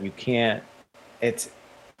force that. You can't, it's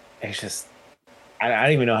just, I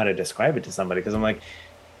don't even know how to describe it to somebody, because I'm like,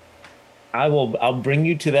 I'll bring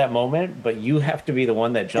you to that moment, but you have to be the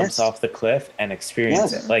one that jumps Yes. off the cliff and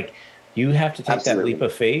experience Yes. it. Like, you have to take that Absolutely. leap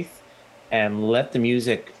of faith and let the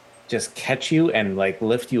music just catch you and like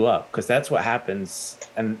lift you up, because that's what happens.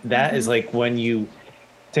 And that is like when you,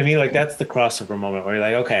 to me, like that's the crossover moment where you're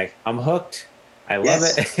like, okay, I'm hooked. I love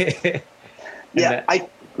Yes. it. And Yeah. that,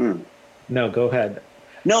 no, go ahead.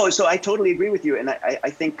 No, so I totally agree with you. And I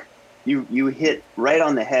think you hit right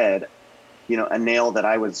on the head, you know, a nail that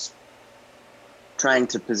I was trying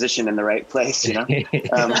to position in the right place, you know.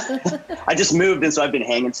 I just moved, and so I've been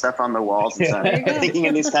hanging stuff on the walls, and so I'm thinking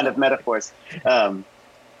in these kind of metaphors.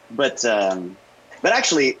 But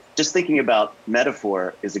actually, just thinking about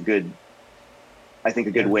metaphor is a good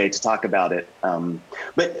way to talk about it.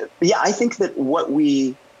 But yeah, I think that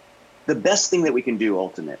the best thing that we can do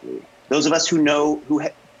ultimately, those of us who know,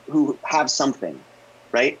 who have something,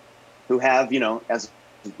 right? Who have, you know, as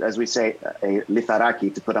we say, a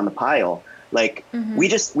litaraki to put on the pile. Like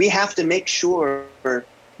we have to make sure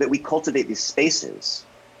that we cultivate these spaces,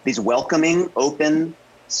 these welcoming, open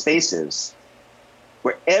spaces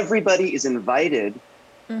where everybody is invited,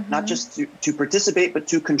 not just to participate, but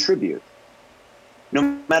to contribute, no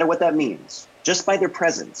matter what that means, just by their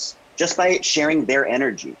presence, just by sharing their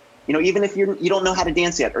energy. You know, even if you don't know how to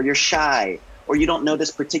dance yet, or you're shy, or you don't know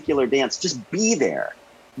this particular dance, just be there,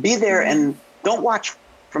 and don't watch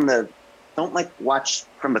from the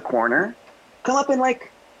corner. Come up and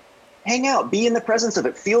like hang out, be in the presence of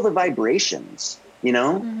it, feel the vibrations, you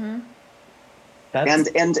know?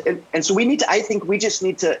 And so we need to, I think we just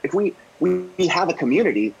need to, if we have a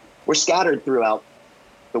community, we're scattered throughout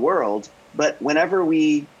the world, but whenever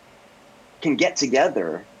we can get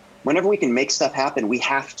together, whenever we can make stuff happen, we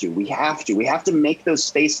have to make those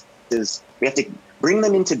spaces, we have to bring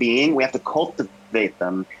them into being, we have to cultivate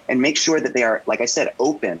them and make sure that they are, like I said,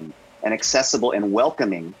 open and accessible and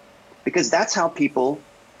welcoming, because that's how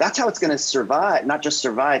it's going to survive, not just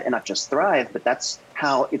survive and not just thrive, but that's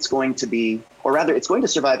how it's going to be, or rather it's going to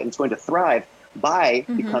survive and it's going to thrive by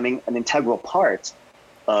becoming an integral part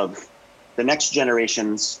of the next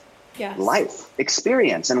generation's life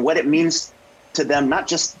experience and what it means to them, not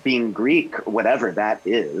just being Greek or whatever that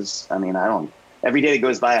is. I mean, every day that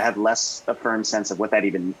goes by, I have less a firm sense of what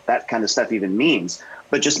that kind of stuff even means,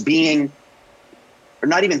 but just being, or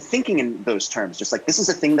not even thinking in those terms, just like, this is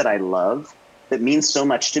a thing that I love, that means so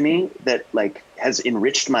much to me, that like has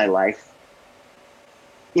enriched my life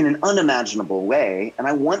in an unimaginable way. And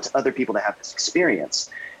I want other people to have this experience,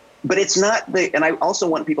 but it's not and I also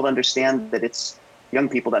want people to understand that it's young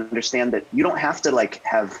people to understand that you don't have to like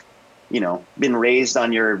have, you know, been raised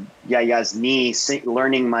on your yaya's knee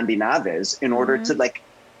learning Mandinaves in order to like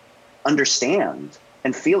understand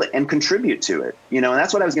and feel it and contribute to it, you know. And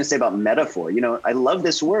that's what I was going to say about metaphor. You know, I love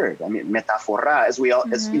this word. I mean, metaphora, as we all,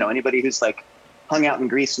 as you know, anybody who's like hung out in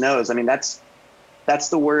Greece knows. I mean, that's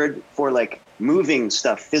the word for like moving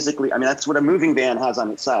stuff physically. I mean, that's what a moving van has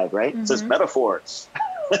on its side, right? It says metaphors,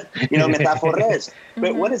 you know, metaphores.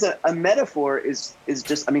 But what is a metaphor is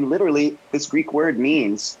just, I mean, literally this Greek word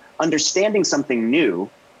means understanding something new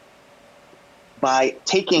by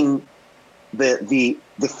taking the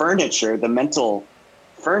furniture, the mental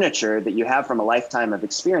furniture that you have from a lifetime of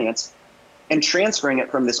experience, and transferring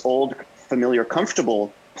it from this old, familiar,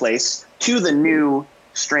 comfortable place to the new,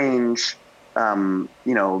 strange, you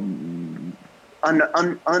know,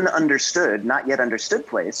 ununderstood, not yet understood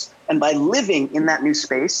place. And by living in that new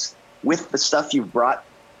space with the stuff you've brought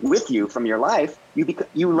with you from your life,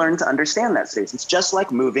 you learn to understand that space. It's just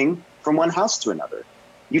like moving from one house to another.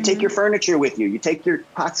 You take your furniture with you. You take your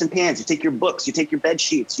pots and pans. You take your books. You take your bed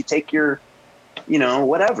sheets. You take your, you know,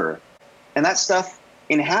 whatever. And that stuff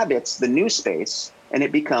inhabits the new space, and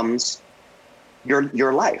it becomes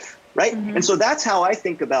your life, right? And so that's how I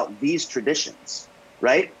think about these traditions,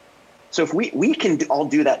 right? So if we can all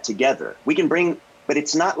do that together, we can bring, but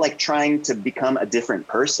it's not like trying to become a different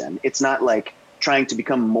person. It's not like trying to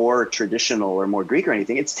become more traditional or more Greek or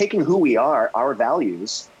anything. It's taking who we are, our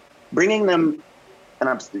values, bringing them, and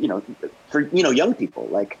I'm, you know, for, you know, young people,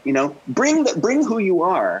 like, you know, bring who you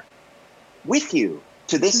are with you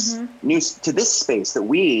to this to this space that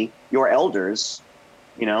we, your elders,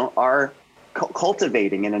 you know, are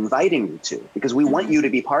cultivating and inviting you to, because we want you to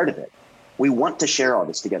be part of it. We want to share all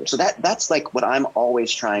this together. So that's like what I'm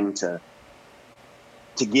always trying to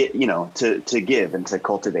get, you know, to give and to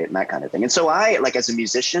cultivate and that kind of thing. And so I, like, as a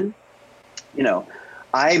musician, you know,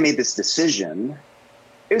 I made this decision.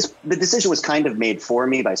 The decision was kind of made for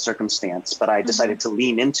me by circumstance, but I decided to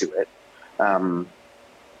lean into it.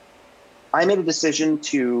 I made a decision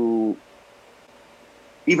to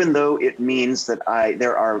even though it means that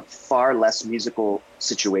there are far less musical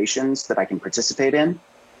situations that I can participate in,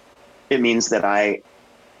 it means that I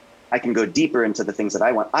can go deeper into the things that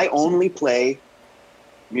I want. I only play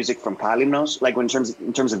music from Kalymnos, like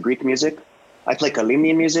in terms of Greek music. I play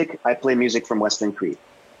Kalymnian music. I play music from Western Crete.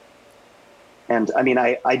 And I mean,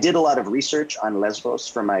 I did a lot of research on Lesbos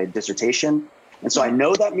for my dissertation. And so I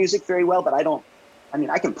know that music very well, but I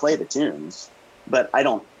can play the tunes, but I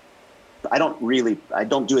don't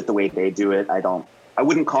do it the way they do it. I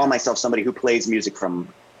wouldn't call myself somebody who plays music from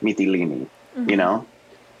Mytilene, you know?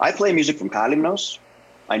 I play music from Kalymnos.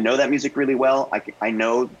 I know that music really well. I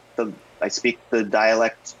speak the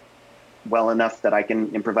dialect well enough that I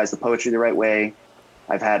can improvise the poetry the right way.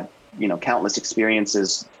 I've had, countless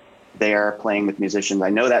experiences there playing with musicians. I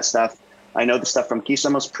know that stuff. I know the stuff from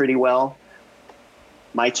Kisamos pretty well.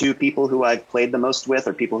 My two people who I've played the most with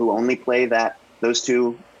are people who only play those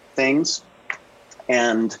two things.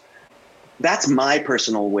 And that's my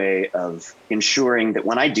personal way of ensuring that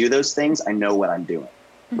when I do those things, I know what I'm doing,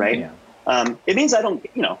 right? Yeah. It means I don't,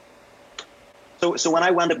 So when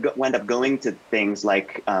I wound up going to things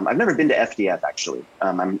like, I've never been to FDF actually.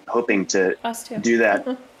 I'm hoping to do that.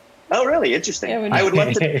 Oh, really? Interesting. Yeah, I would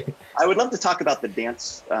love to talk about the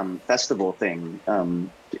dance festival thing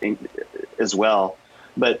as well.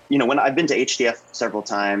 But when I've been to HDF several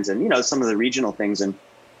times, and some of the regional things, and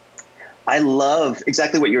I love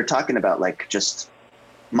exactly what you were talking about, like just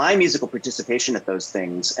my musical participation at those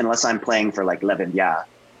things, unless I'm playing for like Levendia,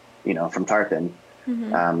 from Tarpin,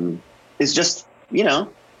 is just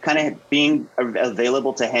kind of being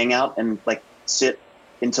available to hang out and like sit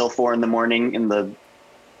until 4 a.m.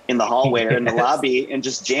 in the hallway or in the lobby and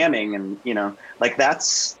just jamming, and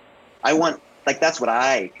that's what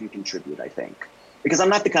I can contribute, I think. Because I'm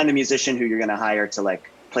not the kind of musician who you're going to hire to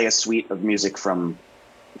like play a suite of music from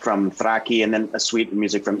Thraki and then a suite of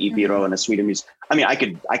music from Epiro and a suite of music. I mean, I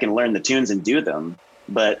can learn the tunes and do them,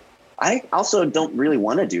 but I also don't really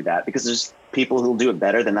want to do that because there's people who'll do it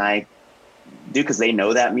better than I do because they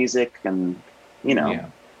know that music, and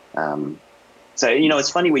so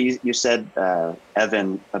it's funny what you said,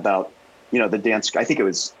 Evan, about the dance. I think it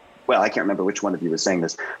was, I can't remember which one of you was saying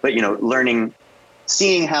this, but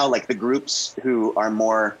seeing how like the groups who are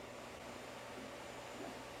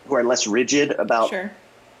less rigid about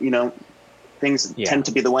things tend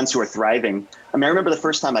to be the ones who are thriving. I mean, I remember the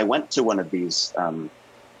first time I went to one of these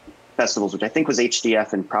festivals, which I think was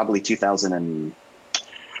HDF in probably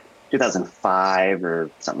 2005 or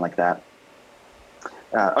something like that.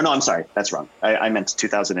 Oh no, I'm sorry, that's wrong. I meant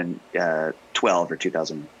 2012 or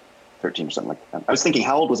 2013 or something like that. I was thinking,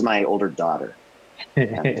 how old was my older daughter?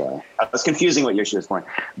 And I was confusing what year she was born.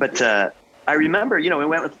 But I remember, we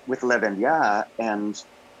went with Levendia, and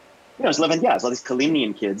it was Levendia, it's all these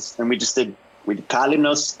Kalymnian kids, and we did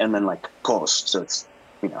Kalymnos and then like Kos. So it's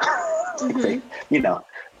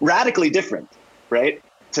radically different, right?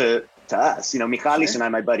 To us, Michalis and I,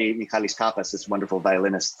 my buddy Michalis Kapas, this wonderful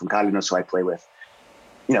violinist from Kalymnos who I play with,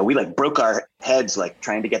 we like broke our heads like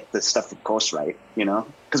trying to get the stuff from Kos right,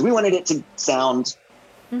 because we wanted it to sound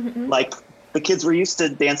like the kids were used to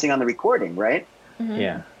dancing on the recording, right?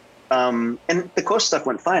 Yeah. And the Kos stuff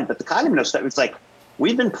went fine, but the Kalymnos stuff, it's like,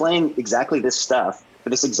 we've been playing exactly this stuff for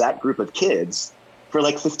this exact group of kids for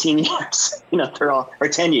like 15 years, they're all, or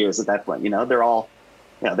 10 years at that point, they're all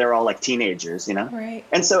like teenagers, Right.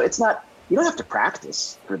 And so it's not, you don't have to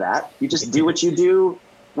practice for that. You just do what you do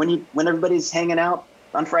when everybody's hanging out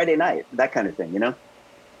on Friday night, that kind of thing,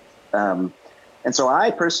 And so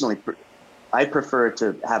I personally, I prefer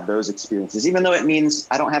to have those experiences, even though it means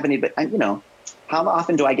I don't have any, but how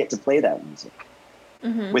often do I get to play that music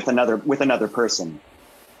with another person?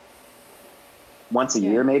 Once a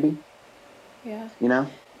year, maybe? Yeah.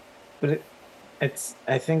 But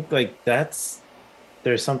I think like there's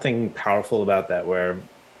something powerful about that, where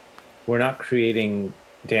we're not creating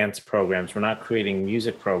dance programs. We're not creating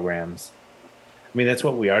music programs. I mean, that's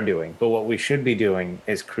what we are doing, but what we should be doing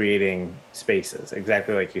is creating spaces,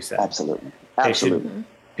 exactly like you said. Absolutely. It should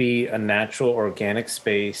be a natural, organic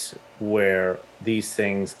space where these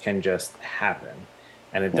things can just happen.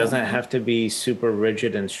 And it doesn't have to be super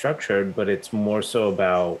rigid and structured, but it's more so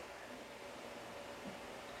about,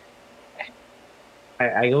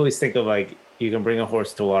 I always think of like, you can bring a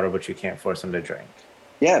horse to water, but you can't force him to drink.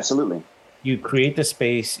 Yeah, absolutely. You create the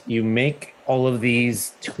space, you make all of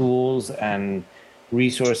these tools and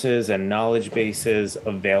resources and knowledge bases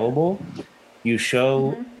available. You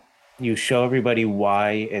show everybody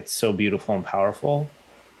why it's so beautiful and powerful.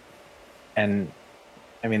 And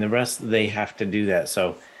I mean, the rest, they have to do that.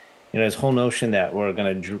 So, this whole notion that we're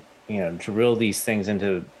going to, drill these things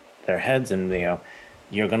into their heads and,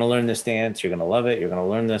 you're going to learn this dance, you're going to love it, you're going to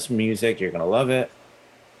learn this music, you're going to love it.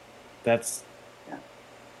 That's,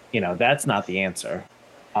 that's not the answer.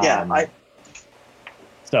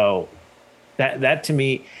 So that to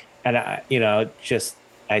me, and I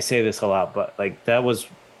say this a lot, but like that was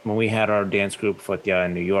when we had our dance group Futya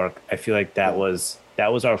in New York. I feel like that was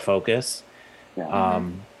our focus. Yeah.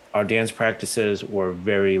 Our dance practices were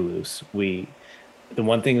very loose. The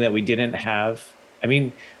one thing that we didn't have, I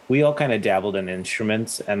mean, we all kind of dabbled in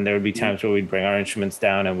instruments, and there would be times where we'd bring our instruments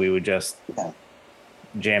down and we would just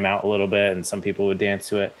jam out a little bit, and some people would dance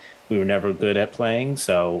to it. We were never good at playing,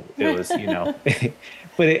 so it was,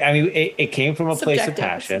 but it came from a place of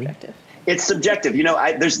passion. It's subjective.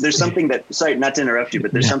 There's something that, sorry, not to interrupt you,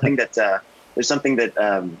 but there's something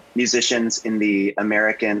that musicians in the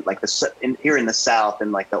American, like here in the South,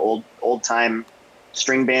 and like the old time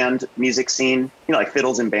string band music scene, like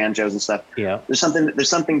fiddles and banjos and stuff. Yeah. There's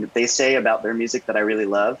something that they say about their music that I really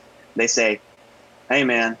love. They say, "Hey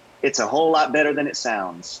man, it's a whole lot better than it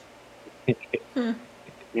sounds." Yeah.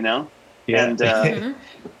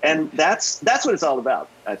 And that's what it's all about,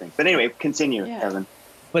 I think. But anyway, continue, Evan.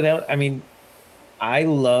 But I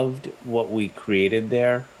loved what we created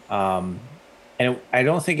there. And I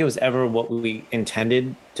don't think it was ever what we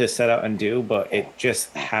intended to set out and do, but it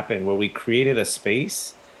just happened where we created a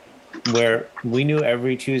space where we knew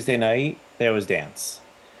every Tuesday night there was dance.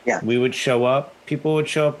 Yeah. We would show up. People would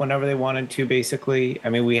show up whenever they wanted to, basically.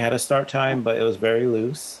 We had a start time, but it was very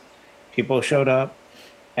loose. People showed up,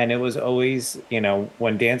 and it was always,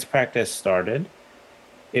 when dance practice started,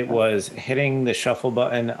 it was hitting the shuffle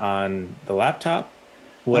button on the laptop.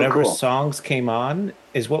 Whatever songs came on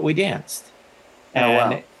is what we danced.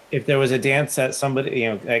 And if there was a dance that somebody,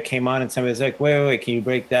 that came on and somebody was like, wait, can you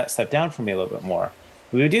break that step down for me a little bit more?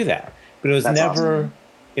 We would do that. But it was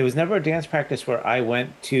it was never a dance practice where I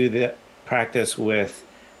went to the practice with,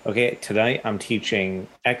 okay, tonight I'm teaching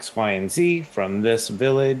X, Y, and Z from this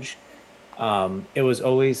village. It was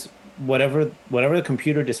always whatever the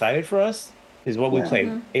computer decided for us is what we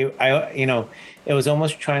played. It was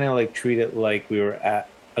almost trying to like treat it like we were at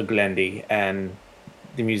a Glendy and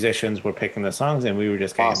the musicians were picking the songs and we were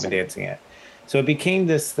just getting up and dancing it. So it became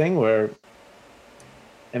this thing where,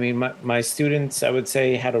 my students, I would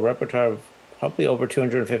say, had a repertoire of probably over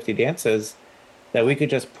 250 dances that we could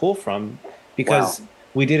just pull from because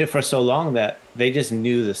we did it for so long that they just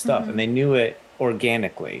knew the stuff and they knew it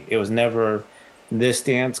organically. It was never this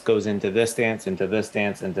dance goes into this dance, into this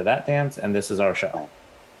dance, into that dance, and this is our show.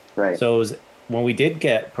 Right. So it was, when we did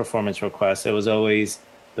get performance requests, it was always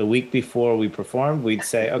the week before we performed, we'd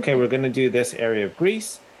say, okay, we're going to do this area of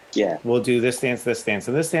Greece. Yeah. We'll do this dance, and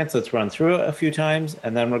this dance. Let's run through it a few times,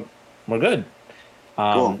 and then we're good.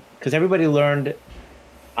 Cool. Because everybody learned,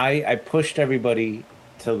 I pushed everybody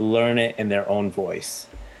to learn it in their own voice.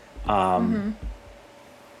 But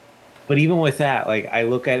even with that, like I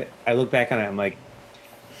look back on it, I'm like,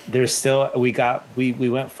 there's still, we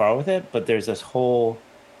went far with it, but there's so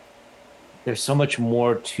much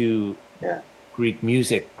more to Greek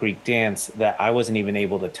music, Greek dance that I wasn't even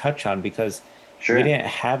able to touch on because we didn't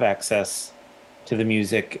have access to the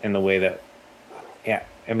music in the way that,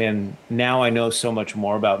 now I know so much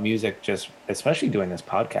more about music, just especially doing this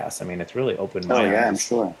podcast. It's really opened my eyes. Oh yeah, I'm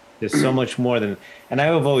sure. There's so much more than, and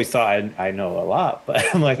I've always thought I know a lot, but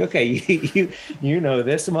I'm like, okay, you know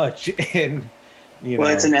this much, and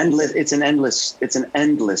it's an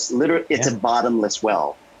endless, literally, it's a bottomless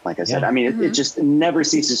well. Like I said, it just never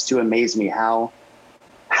ceases to amaze me how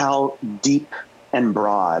deep and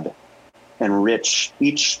broad and rich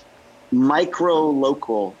each micro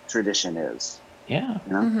local tradition is. Yeah.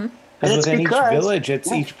 And within each village,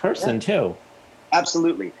 it's each person too.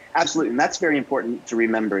 Absolutely. And that's very important to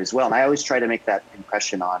remember as well. And I always try to make that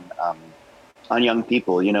impression on young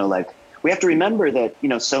people, like we have to remember that,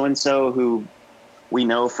 so-and-so who we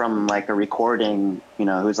know from like a recording,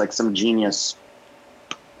 who's like some genius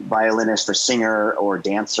violinist or singer or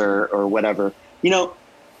dancer or whatever,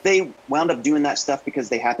 they wound up doing that stuff because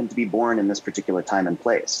they happened to be born in this particular time and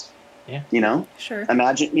place. Yeah. Sure.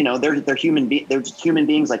 Imagine, they're human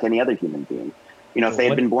beings like any other human being. If they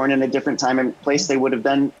had been born in a different time and place, they would have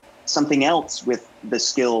done something else with the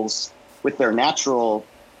skills, with their natural,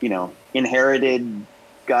 inherited,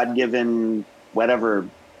 God-given, whatever,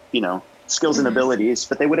 skills and abilities,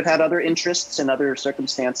 but they would have had other interests and other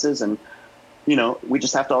circumstances. And, we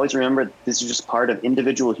just have to always remember this is just part of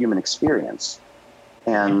individual human experience,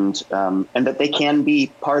 and that they can be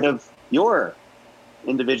part of your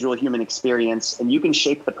individual human experience, and you can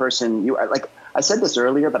shape the person you are. Like I said this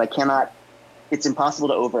earlier, but it's impossible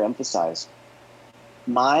to overemphasize.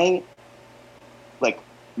 My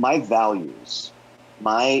values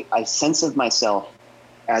I sense of myself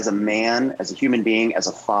as a man, as a human being, as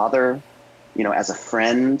a father, as a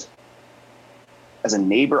friend, as a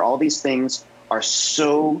neighbor. All these things are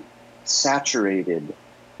so saturated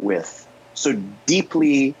with, so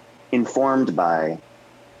deeply informed by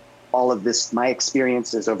all of this, my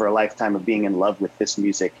experiences over a lifetime of being in love with this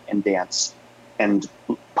music and dance and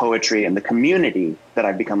poetry and the community that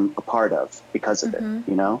I've become a part of because of it.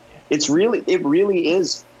 It really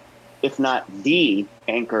is, if not the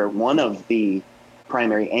anchor, one of the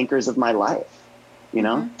primary anchors of my life,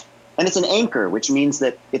 and it's an anchor, which means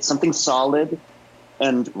that it's something solid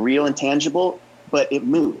and real and tangible, but it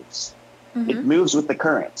moves. It moves with the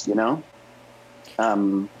current,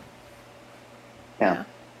 Yeah.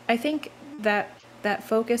 I think that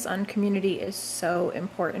focus on community is so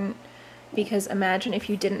important, because imagine if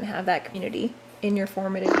you didn't have that community in your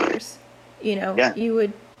formative years, you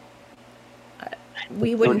would,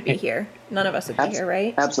 we wouldn't be here. None of us would be here,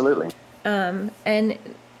 right? Absolutely. And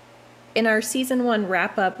in our season 1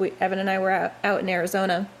 wrap up, Evan and I were out in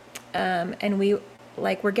Arizona, and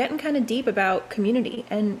we're getting kind of deep about community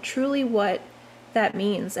and truly what that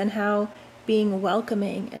means, and how being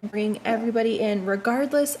welcoming and bringing everybody in,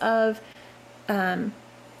 regardless of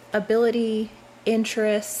ability,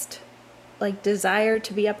 interest, like desire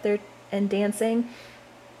to be up there and dancing.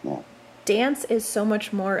 Yeah. Dance is so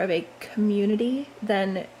much more of a community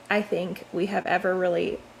than I think we have ever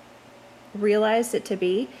really realized it to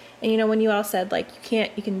be. And when you all said, like,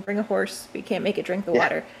 you can bring a horse, but you can't make it drink the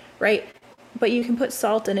water, right? But you can put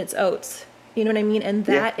salt in its oats. You know what I mean? And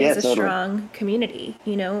that is a strong community,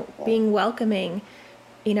 being welcoming,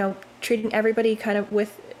 treating everybody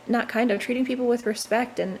treating people with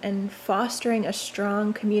respect, and fostering a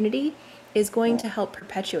strong community is going to help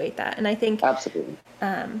perpetuate that. And I think, absolutely,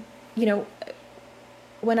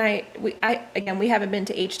 when we haven't been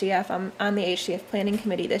to HDF. I'm on the HDF planning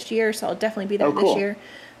committee this year, so I'll definitely be there this year.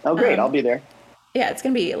 Oh, great. I'll be there. Yeah, it's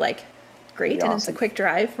going to be like great. And awesome. It's a quick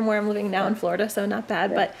drive from where I'm living now in Florida, so not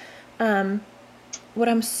bad. Yeah. But what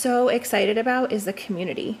I'm so excited about is the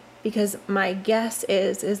community, because my guess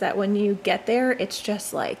is that when you get there, it's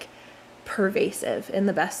just like pervasive in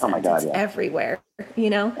the best sense. It's everywhere,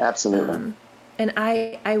 Absolutely. And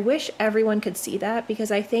I wish everyone could see that,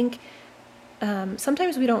 because I think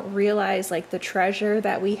sometimes we don't realize like the treasure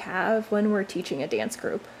that we have when we're teaching a dance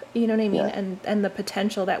group, you know what I mean? Yeah. And the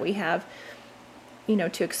potential that we have,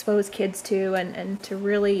 to expose kids to, and to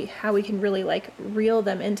really, how we can really like reel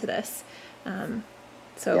them into this. I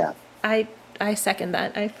second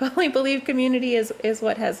that. I fully believe community is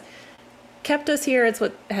what has kept us here. It's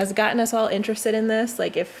what has gotten us all interested in this.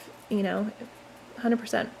 Like 100%.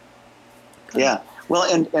 Yeah. Well,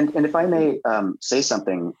 and if I may say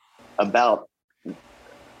something about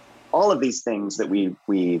all of these things that we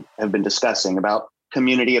have been discussing about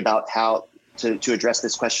community, about how to address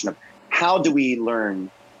this question of how do we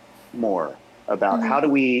learn more about how do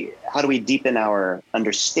we deepen our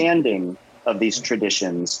understanding of these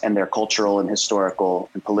traditions and their cultural and historical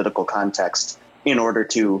and political context in order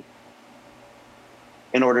to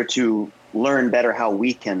learn better how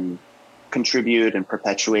we can contribute and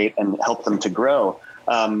perpetuate and help them to grow.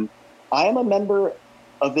 I am a member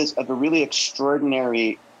of a really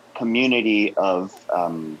extraordinary community of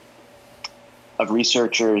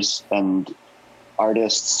researchers and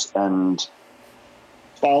artists and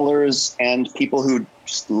scholars and people who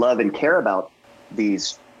just love and care about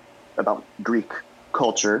Greek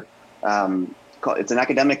culture. It's an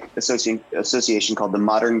academic association called the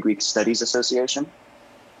Modern Greek Studies Association.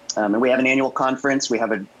 And we have an annual conference. We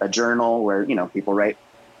have a journal where, people write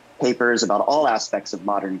papers about all aspects of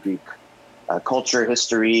modern Greek culture,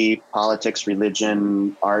 history, politics,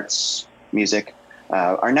 religion, arts, music.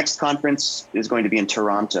 Our next conference is going to be in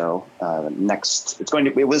Toronto.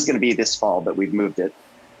 It was going to be this fall, but we've moved it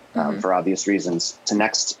for obvious reasons to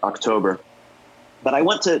next October. But I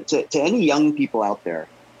want to any young people out there,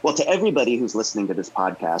 well, to everybody who's listening to this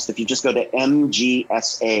podcast, if you just go to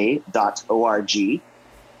mgsa.org,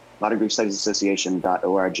 Modern Greek Studies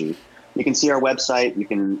Association.org, you can see our website. You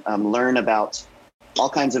can learn about all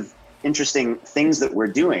kinds of interesting things that we're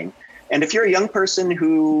doing. And if you're a young person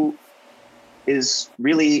who is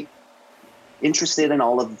really interested in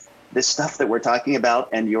all of this stuff that we're talking about,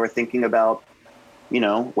 and you're thinking about,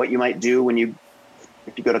 what you might do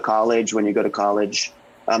if you go to college,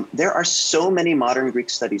 there are so many modern Greek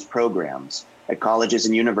studies programs at colleges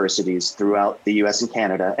and universities throughout the US and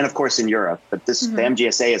Canada, and of course in Europe, but the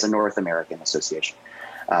MGSA is a North American association.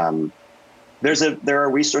 There are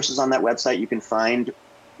resources on that website. You can find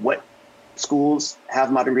what schools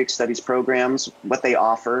have modern Greek studies programs, what they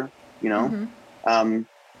offer,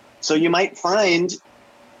 So you might find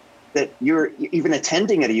that you're even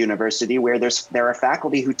attending at a university where there are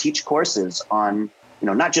faculty who teach courses on,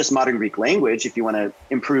 not just modern Greek language, if you want to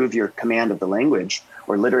improve your command of the language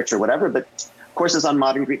or literature, whatever, but courses on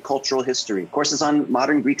modern Greek cultural history, courses on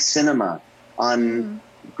modern Greek cinema, on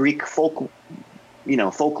Greek folklore.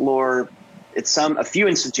 It's a few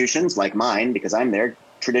institutions like mine, because I'm there,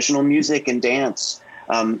 traditional music and dance.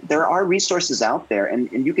 There are resources out there,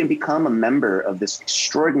 and you can become a member of this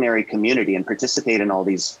extraordinary community and participate in all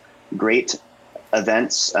these great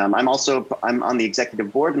events. I'm on the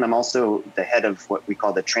executive board, and I'm also the head of what we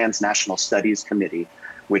call the Transnational Studies Committee,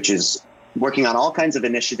 which is working on all kinds of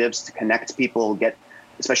initiatives to connect people, get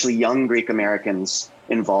especially young Greek Americans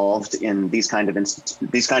involved in these kind of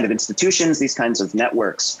institutions, these kinds of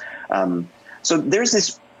networks. So there's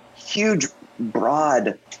this huge,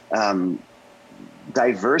 broad,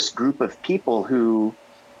 diverse group of people who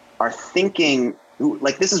are thinking,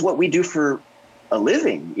 like, this is what we do for a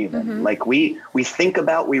living, even. Like we think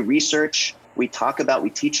about, we research, we talk about, we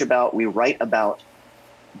teach about, we write about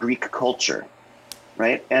Greek culture,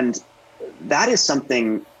 right? And that is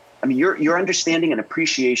something, your understanding and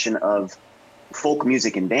appreciation of folk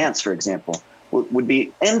music and dance, for example, would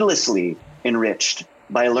be endlessly enriched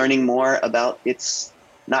by learning more about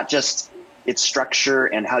not just its structure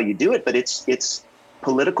and how you do it, but its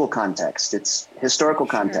political context, its historical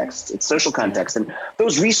context, its social context. And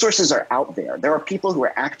those resources are out there. There are people who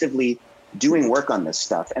are actively doing work on this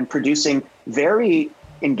stuff and producing very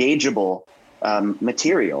engageable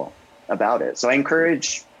material about it. So I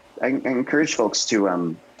encourage folks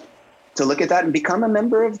to look at that and become a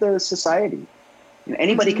member of the society.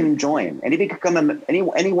 Anybody can join.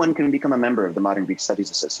 Anyone can become a member of the Modern Greek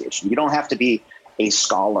Studies Association. You don't have to be a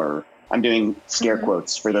scholar. I'm doing scare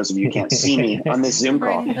quotes for those of you who can't see me on this Zoom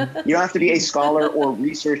call. You don't have to be a scholar or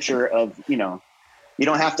researcher of, you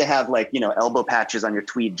don't have to have elbow patches on your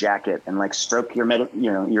tweed jacket and stroke your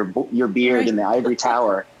beard in the ivory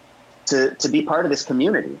tower to be part of this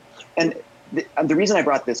community. And the reason I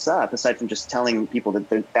brought this up, aside from just telling people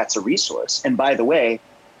that that's a resource, and by the way,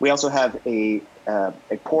 we also have a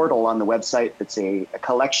portal on the website that's a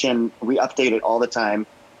collection. We update it all the time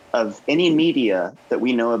of any media that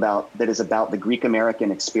we know about that is about the Greek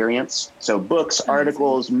American experience. So books,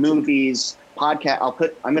 articles, movies, podcast.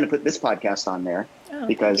 I'm going to put this podcast on there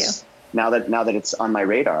because now that it's on my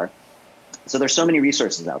radar. So there's so many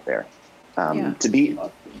resources out there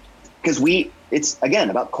because it's again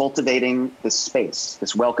about cultivating this space,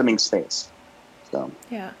 this welcoming space. So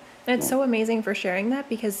yeah, and it's so amazing for sharing that,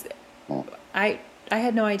 because I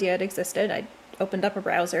had no idea it existed. I opened up a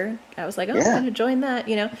browser. I was like, I'm going to join that,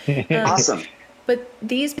 Awesome. But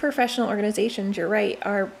these professional organizations, you're right,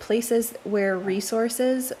 are places where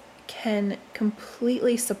resources can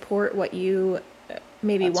completely support what you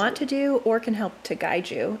maybe want to do or can help to guide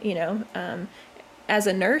you, as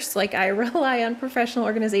a nurse, I rely on professional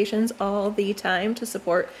organizations all the time to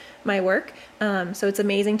support my work. So it's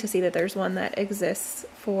amazing to see that there's one that exists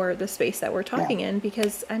for the space that we're talking in,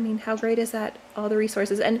 because how great is that? All the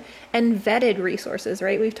resources and vetted resources,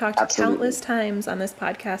 right? We've talked countless times on this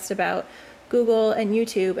podcast about Google and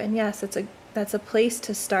YouTube, and yes, that's a place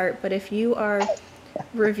to start. But if you are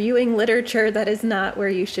reviewing literature, that is not where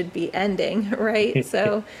you should be ending, right?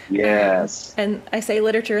 So yes, and I say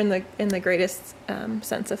literature in the greatest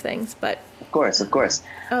sense of things, but of course.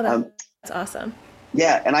 Oh, that's awesome.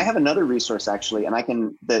 Yeah, and I have another resource actually, and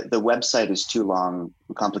the website is too long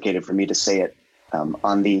and complicated for me to say it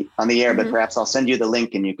on the air, but perhaps I'll send you the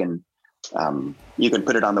link and you can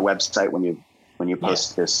put it on the website when you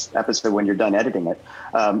post this episode when you're done editing it.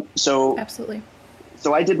 Absolutely.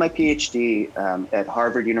 So I did my PhD at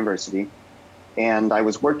Harvard University, and I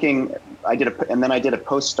was working. And then I did a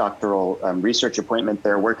postdoctoral research appointment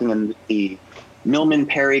there, working in the Milman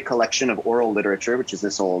Parry collection of oral literature, which is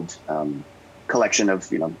this old collection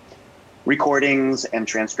of recordings and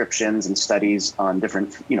transcriptions and studies on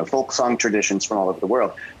different folk song traditions from all over the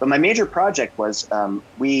world. But my major project was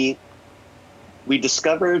we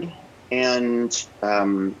discovered and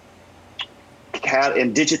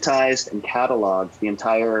digitized and cataloged the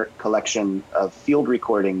entire collection of field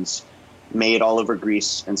recordings made all over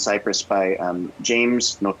Greece and Cyprus by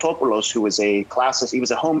James Notopoulos, who was he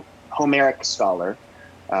was a Homeric scholar.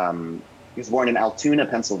 He was born in Altoona,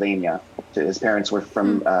 Pennsylvania. His parents were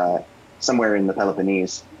from somewhere in the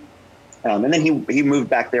Peloponnese. And then he moved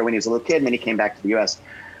back there when he was a little kid, and then he came back to the US.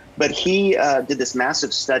 But he did this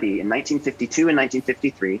massive study in 1952 and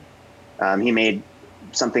 1953. He made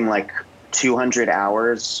something like 200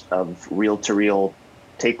 hours of reel-to-reel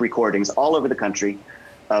tape recordings all over the country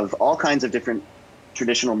of all kinds of different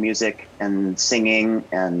traditional music and singing,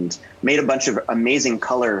 and made a bunch of amazing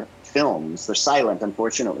color films. They're silent,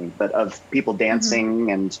 unfortunately, but of people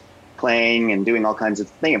dancing and playing and doing all kinds of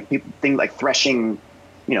things. Things like threshing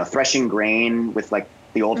grain with like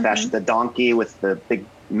the old fashioned, the donkey with the big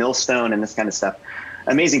millstone and this kind of stuff.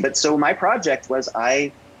 Amazing. But so my project was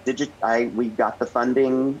we got the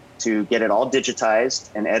funding to get it all digitized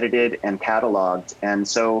and edited and cataloged. And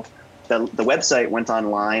so the website went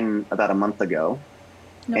online about a month ago.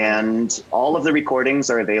 And all of the recordings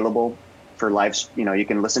are available for live. You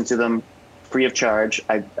can listen to them free of charge.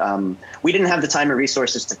 We didn't have the time or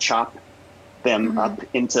resources to chop them up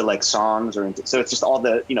into like songs so it's just all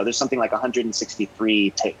there's something like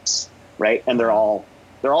 163 tapes, right? And they're all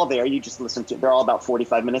there. You just listen to. They're all about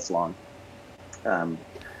 45 minutes long.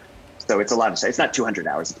 So it's a lot of stuff. It's not 200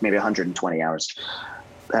 hours. It's maybe 120 hours.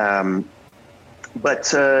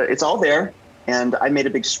 But it's all there. And I made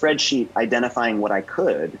a big spreadsheet identifying what I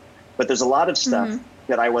could. But there's a lot of stuff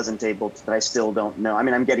that I wasn't able to, that I still don't know. I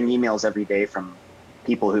mean, I'm getting emails every day from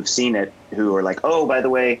people who've seen it who are like, oh, by the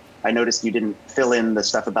way, I noticed you didn't fill in the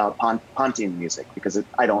stuff about Pontian music because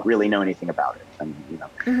I don't really know anything about it. And,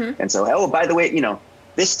 and so, oh, by the way,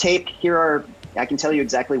 this tape, I can tell you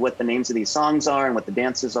exactly what the names of these songs are and what the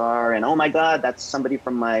dances are. And oh my God, that's somebody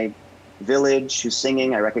from my village who's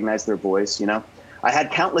singing. I recognize their voice, I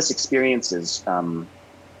had countless experiences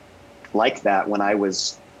like that when I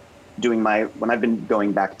was when I've been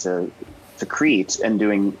going back to Crete and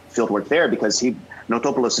doing field work there, because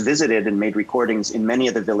Notopoulos visited and made recordings in many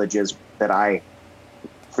of the villages that I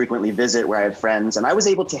frequently visit, where I have friends. And I was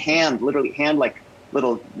able to literally hand like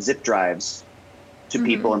little zip drives to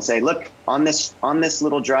people and say, look, on this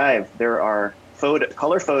little drive, there are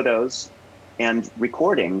color photos and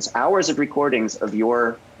recordings, hours of recordings of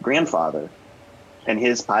your grandfather and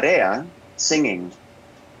his parea singing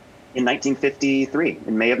in 1953,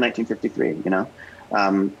 in May of 1953,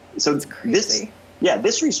 So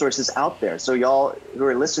this resource is out there. So y'all who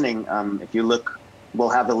are listening, if you look, we'll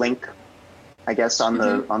have a link, I guess, on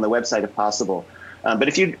the website if possible. But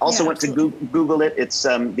if you also want to Google it, it's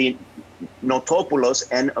the Notopoulos,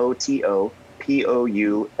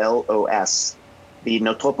 Notopoulos, the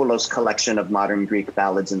Notopoulos collection of modern Greek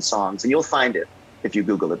ballads and songs, and you'll find it if you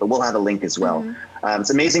Google it, but we'll have a link as well.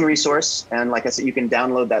 It's an amazing resource. And like I said, you can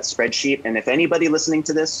download that spreadsheet. And if anybody listening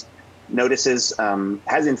to this notices,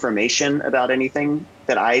 has information about anything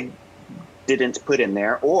that I didn't put in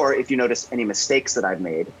there, or if you notice any mistakes that I've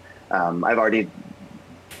made, I've already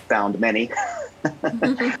found many.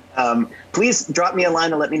 Please drop me a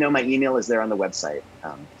line and let me know. My email is there on the website.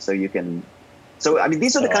 So you can, I mean,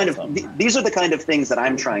 these are the kind of things that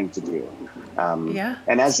I'm trying to do.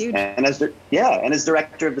 And as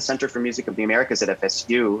director of the Center for Music of the Americas at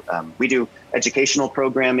FSU, we do educational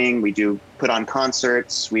programming, we do put on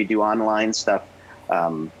concerts, we do online stuff.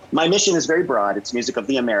 My mission is very broad. It's music of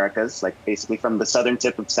the Americas, like basically from the southern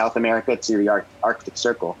tip of South America to the Arctic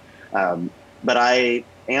Circle. But I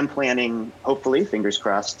am planning, hopefully, fingers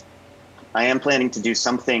crossed, I am planning to do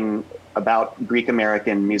something about Greek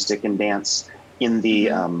American music and dance in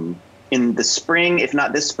the spring, if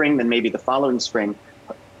not this spring, then maybe the following spring,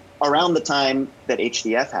 around the time that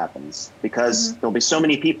HDF happens, because there'll be so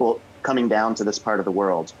many people coming down to this part of the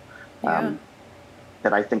world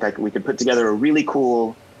that I think we could put together a really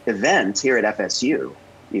cool event here at FSU.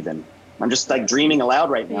 Even I'm just like dreaming aloud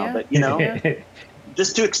right now, but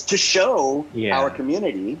just to show our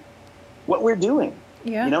community what we're doing.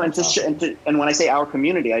 And and when I say our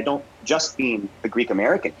community, I don't just mean the Greek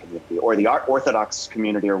American community or the Orthodox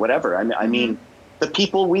community or whatever. I mean the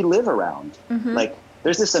people we live around. Like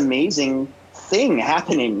there's this amazing thing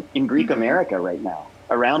happening in Greek America right now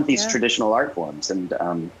around these traditional art forms, and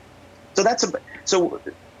I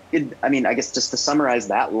guess just to summarize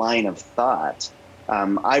that line of thought,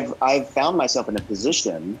 I've found myself in a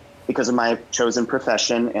position because of my chosen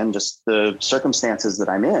profession and just the circumstances that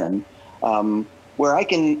I'm in, where I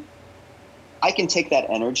can take that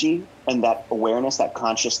energy and that awareness, that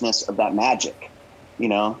consciousness of that magic,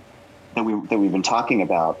 that we've been talking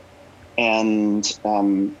about, and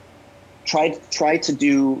try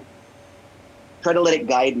to let it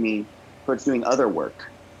guide me towards doing other work,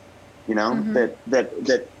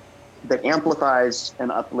 that amplifies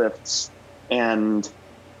and uplifts, and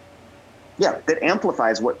that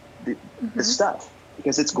amplifies what the stuff,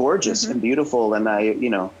 because it's gorgeous and beautiful. And I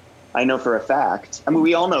know for a fact, I mean,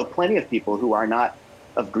 we all know plenty of people who are not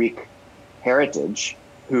of Greek heritage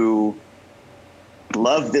who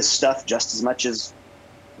love this stuff just as much as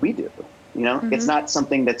we do. It's not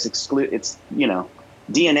something that's it's,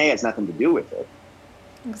 DNA has nothing to do with it.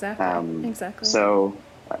 Exactly. So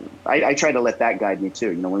I try to let that guide me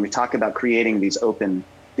too. When we talk about creating these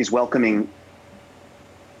welcoming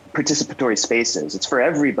participatory spaces. It's for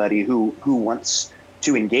everybody who wants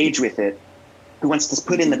to engage with it, who wants to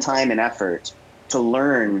put in the time and effort to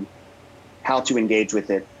learn how to engage with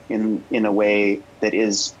it in a way that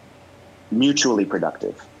is mutually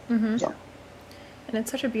productive. Mm-hmm. So. And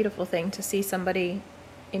it's such a beautiful thing to see somebody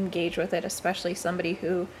engage with it, especially somebody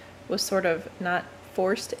who was sort of not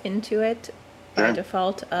forced into it by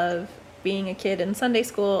default of being a kid in Sunday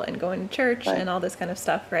school and going to church and all this kind of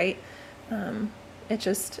stuff, right? It's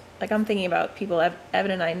just, like, I'm thinking about people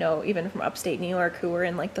Evan and I know, even from upstate New York, who were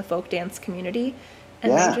in, like, the folk dance community.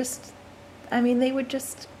 And they just, I mean, they would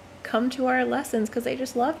just come to our lessons because they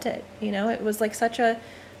just loved it. You know, it was, like, such a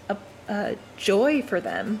joy for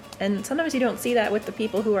them. And sometimes you don't see that with the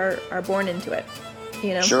people who are born into it,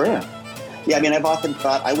 you know? Sure. Yeah, I mean, I've often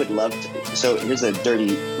thought I would love to. So here's a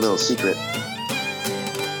dirty little secret.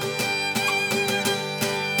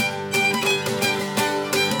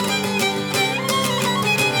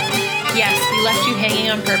 Yes, we left you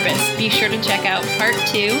hanging on purpose. Be sure to check out part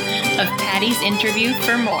 2 of Patty's interview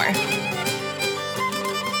for more.